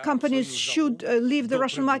companies should leave the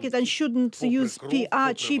Russian market and shouldn't use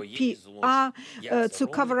PR, cheap PR, to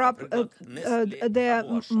cover up their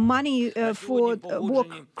money for war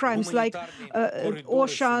crimes like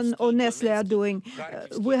Ocean or Nestle are doing.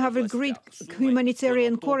 We have agreed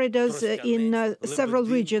humanitarian corridors in several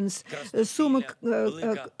regions. Sumy,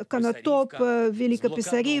 Konotop, Velika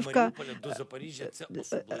Pisarivka,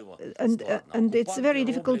 and it's very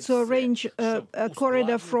difficult to arrange a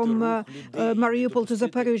corridor from Mariupol to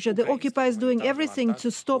Zaporizhzhia. The occupiers doing everything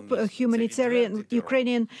to stop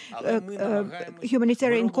Ukrainian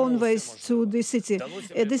humanitarian convoys to the city.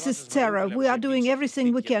 This is terror. We are doing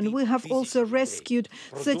everything we can. We have also rescued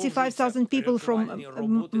 35,000 people from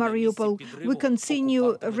Mariupol. We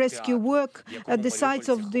continue rescue work at the sites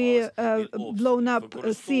of the blown-up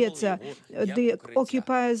theater. The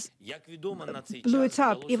occupiers blew it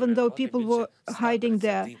up, even though people were hiding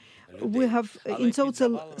there. We have in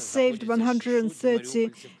total saved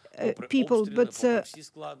 130 people, but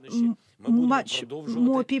much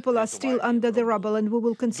more people are still under the rubble, and we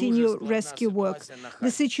will continue rescue work.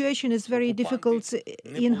 The situation is very difficult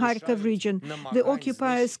in Kharkiv region. The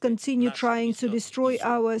occupiers continue trying to destroy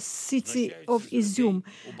our city of Izium.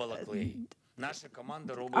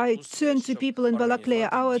 I turn to people in Balakleya.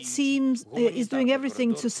 Our team is doing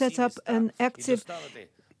everything to set up an active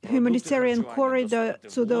humanitarian corridor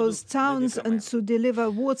to those towns and to deliver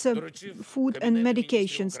water, food and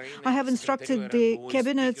medications. I have instructed the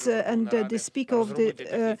cabinet and the Speaker of the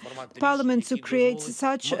Parliament to create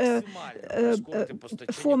such a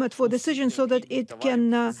format for decision so that it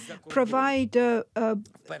can provide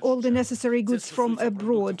all the necessary goods from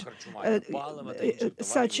abroad,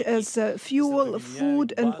 such as fuel,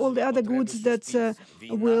 food and all the other goods that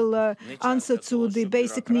will answer to the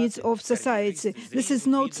basic needs of society. This is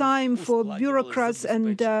no time for bureaucrats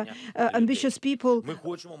and ambitious people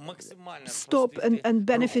stop and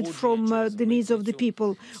benefit from the needs of the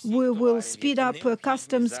people. We will speed up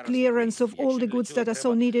customs clearance of all the goods that are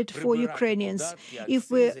so needed for Ukrainians. If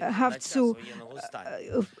we have to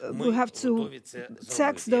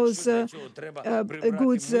tax those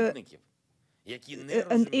goods,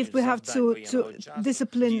 and if we have to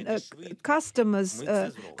discipline customs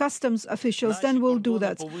officials, then we'll do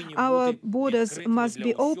that. Our borders must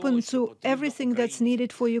be open to everything that's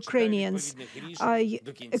needed for Ukrainians. I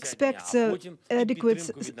expect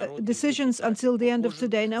adequate decisions until the end of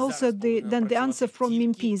today, and also then the answer from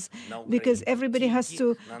MPs, because everybody has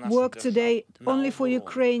to work today only for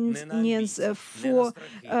Ukrainians, for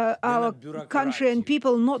our country and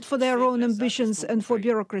people, not for their own ambitions and for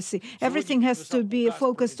bureaucracy. Everything has to be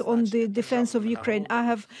focused on the defense of Ukraine. I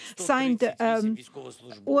have signed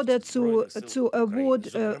order to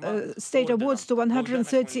award state awards to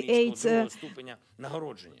 138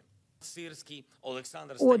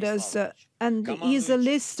 orders, and here's a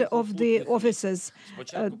list of the officers.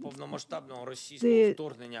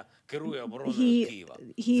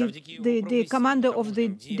 The commander of the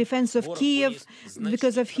defense of Kiev,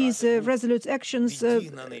 because of his resolute actions,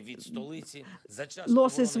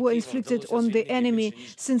 losses were inflicted on the enemy.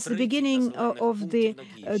 Since the beginning of the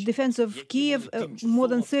defense of Kiev, more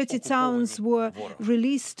than 30 towns were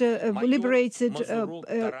released, liberated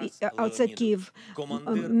outside Kiev.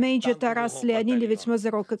 Major Taras Leonidovich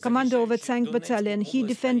Mazarok, commander of a tank battalion, he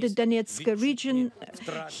defended Donetsk region.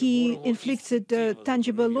 He inflicted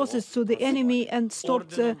tangible losses to the enemy and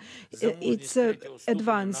stopped its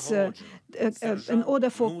advance. an order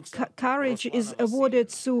for courage is awarded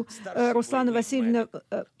to Ruslana Vasilyevna,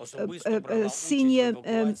 a senior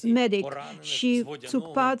medic. She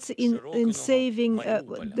took part in saving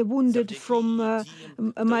the wounded from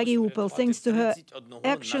Mariupol. Thanks to her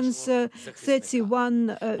actions,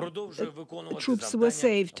 31 troops were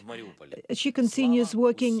saved. She continues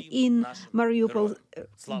working in Mariupol.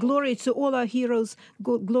 Glory to all our heroes.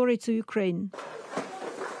 Glory to Ukraine.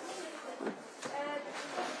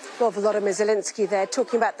 Well, Volodymyr Zelensky there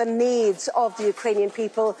talking about the needs of the Ukrainian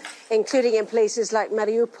people, including in places like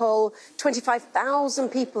Mariupol. 25,000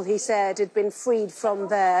 people, he said, had been freed from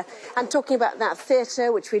there. And talking about that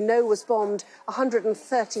theatre, which we know was bombed,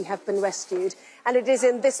 130 have been rescued. And it is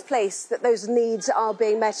in this place that those needs are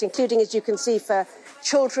being met, including, as you can see, for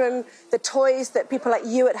children. The toys that people like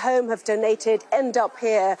you at home have donated end up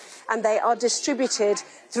here, and they are distributed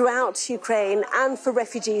throughout Ukraine and for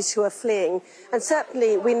refugees who are fleeing. And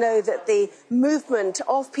certainly we know that the movement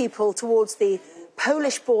of people towards the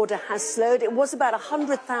Polish border has slowed. It was about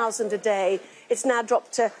 100,000 a day. It's now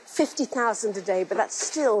dropped to 50,000 a day, but that's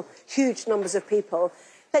still huge numbers of people.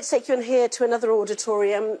 Let's take you in here to another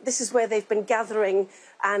auditorium. This is where they've been gathering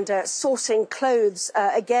and sourcing clothes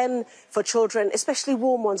again for children, especially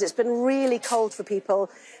warm ones. It's been really cold for people.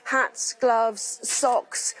 Hats, gloves,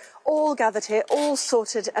 socks, all gathered here, all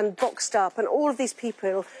sorted and boxed up. And all of these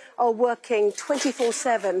people are working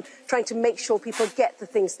 24/7, trying to make sure people get the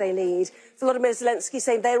things they need. Volodymyr Zelensky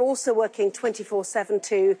saying they're also working 24/7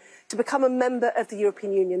 too, to become a member of the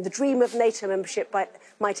European Union. The dream of NATO membership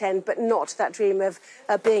might end, but not that dream of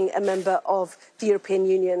being a member of the European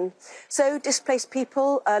Union. So displaced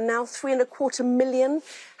people, now 3.25 million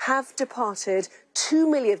have departed. 2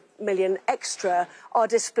 million extra are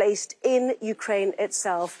displaced in Ukraine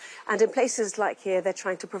itself. And in places like here, they're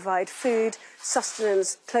trying to provide food,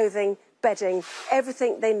 sustenance, clothing, bedding,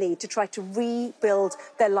 everything they need to try to rebuild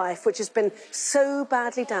their life, which has been so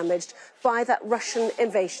badly damaged by that Russian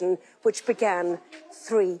invasion, which began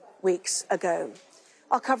 3 weeks ago.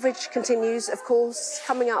 Our coverage continues, of course.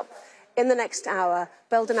 Coming up in the next hour,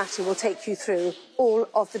 Beldanati will take you through all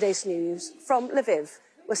of the day's news from Lviv.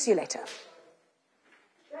 We'll see you later.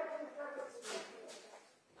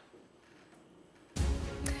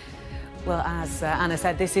 Well, as Anna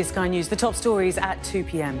said, this is Sky News. The top stories at 2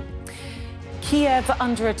 p.m. Kiev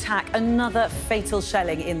under attack, another fatal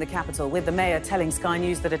shelling in the capital, with the mayor telling Sky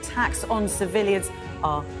News that attacks on civilians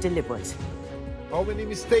are deliberate. How many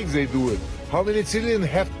mistakes they do it? How many civilians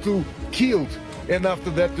have to killed? And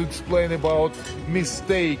after that to explain about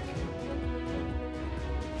mistake.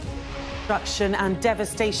 Destruction and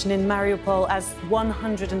devastation in Mariupol as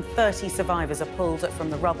 130 survivors are pulled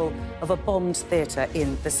from the rubble of a bombed theatre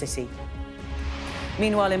in the city.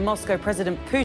 Meanwhile, in Moscow, President Putin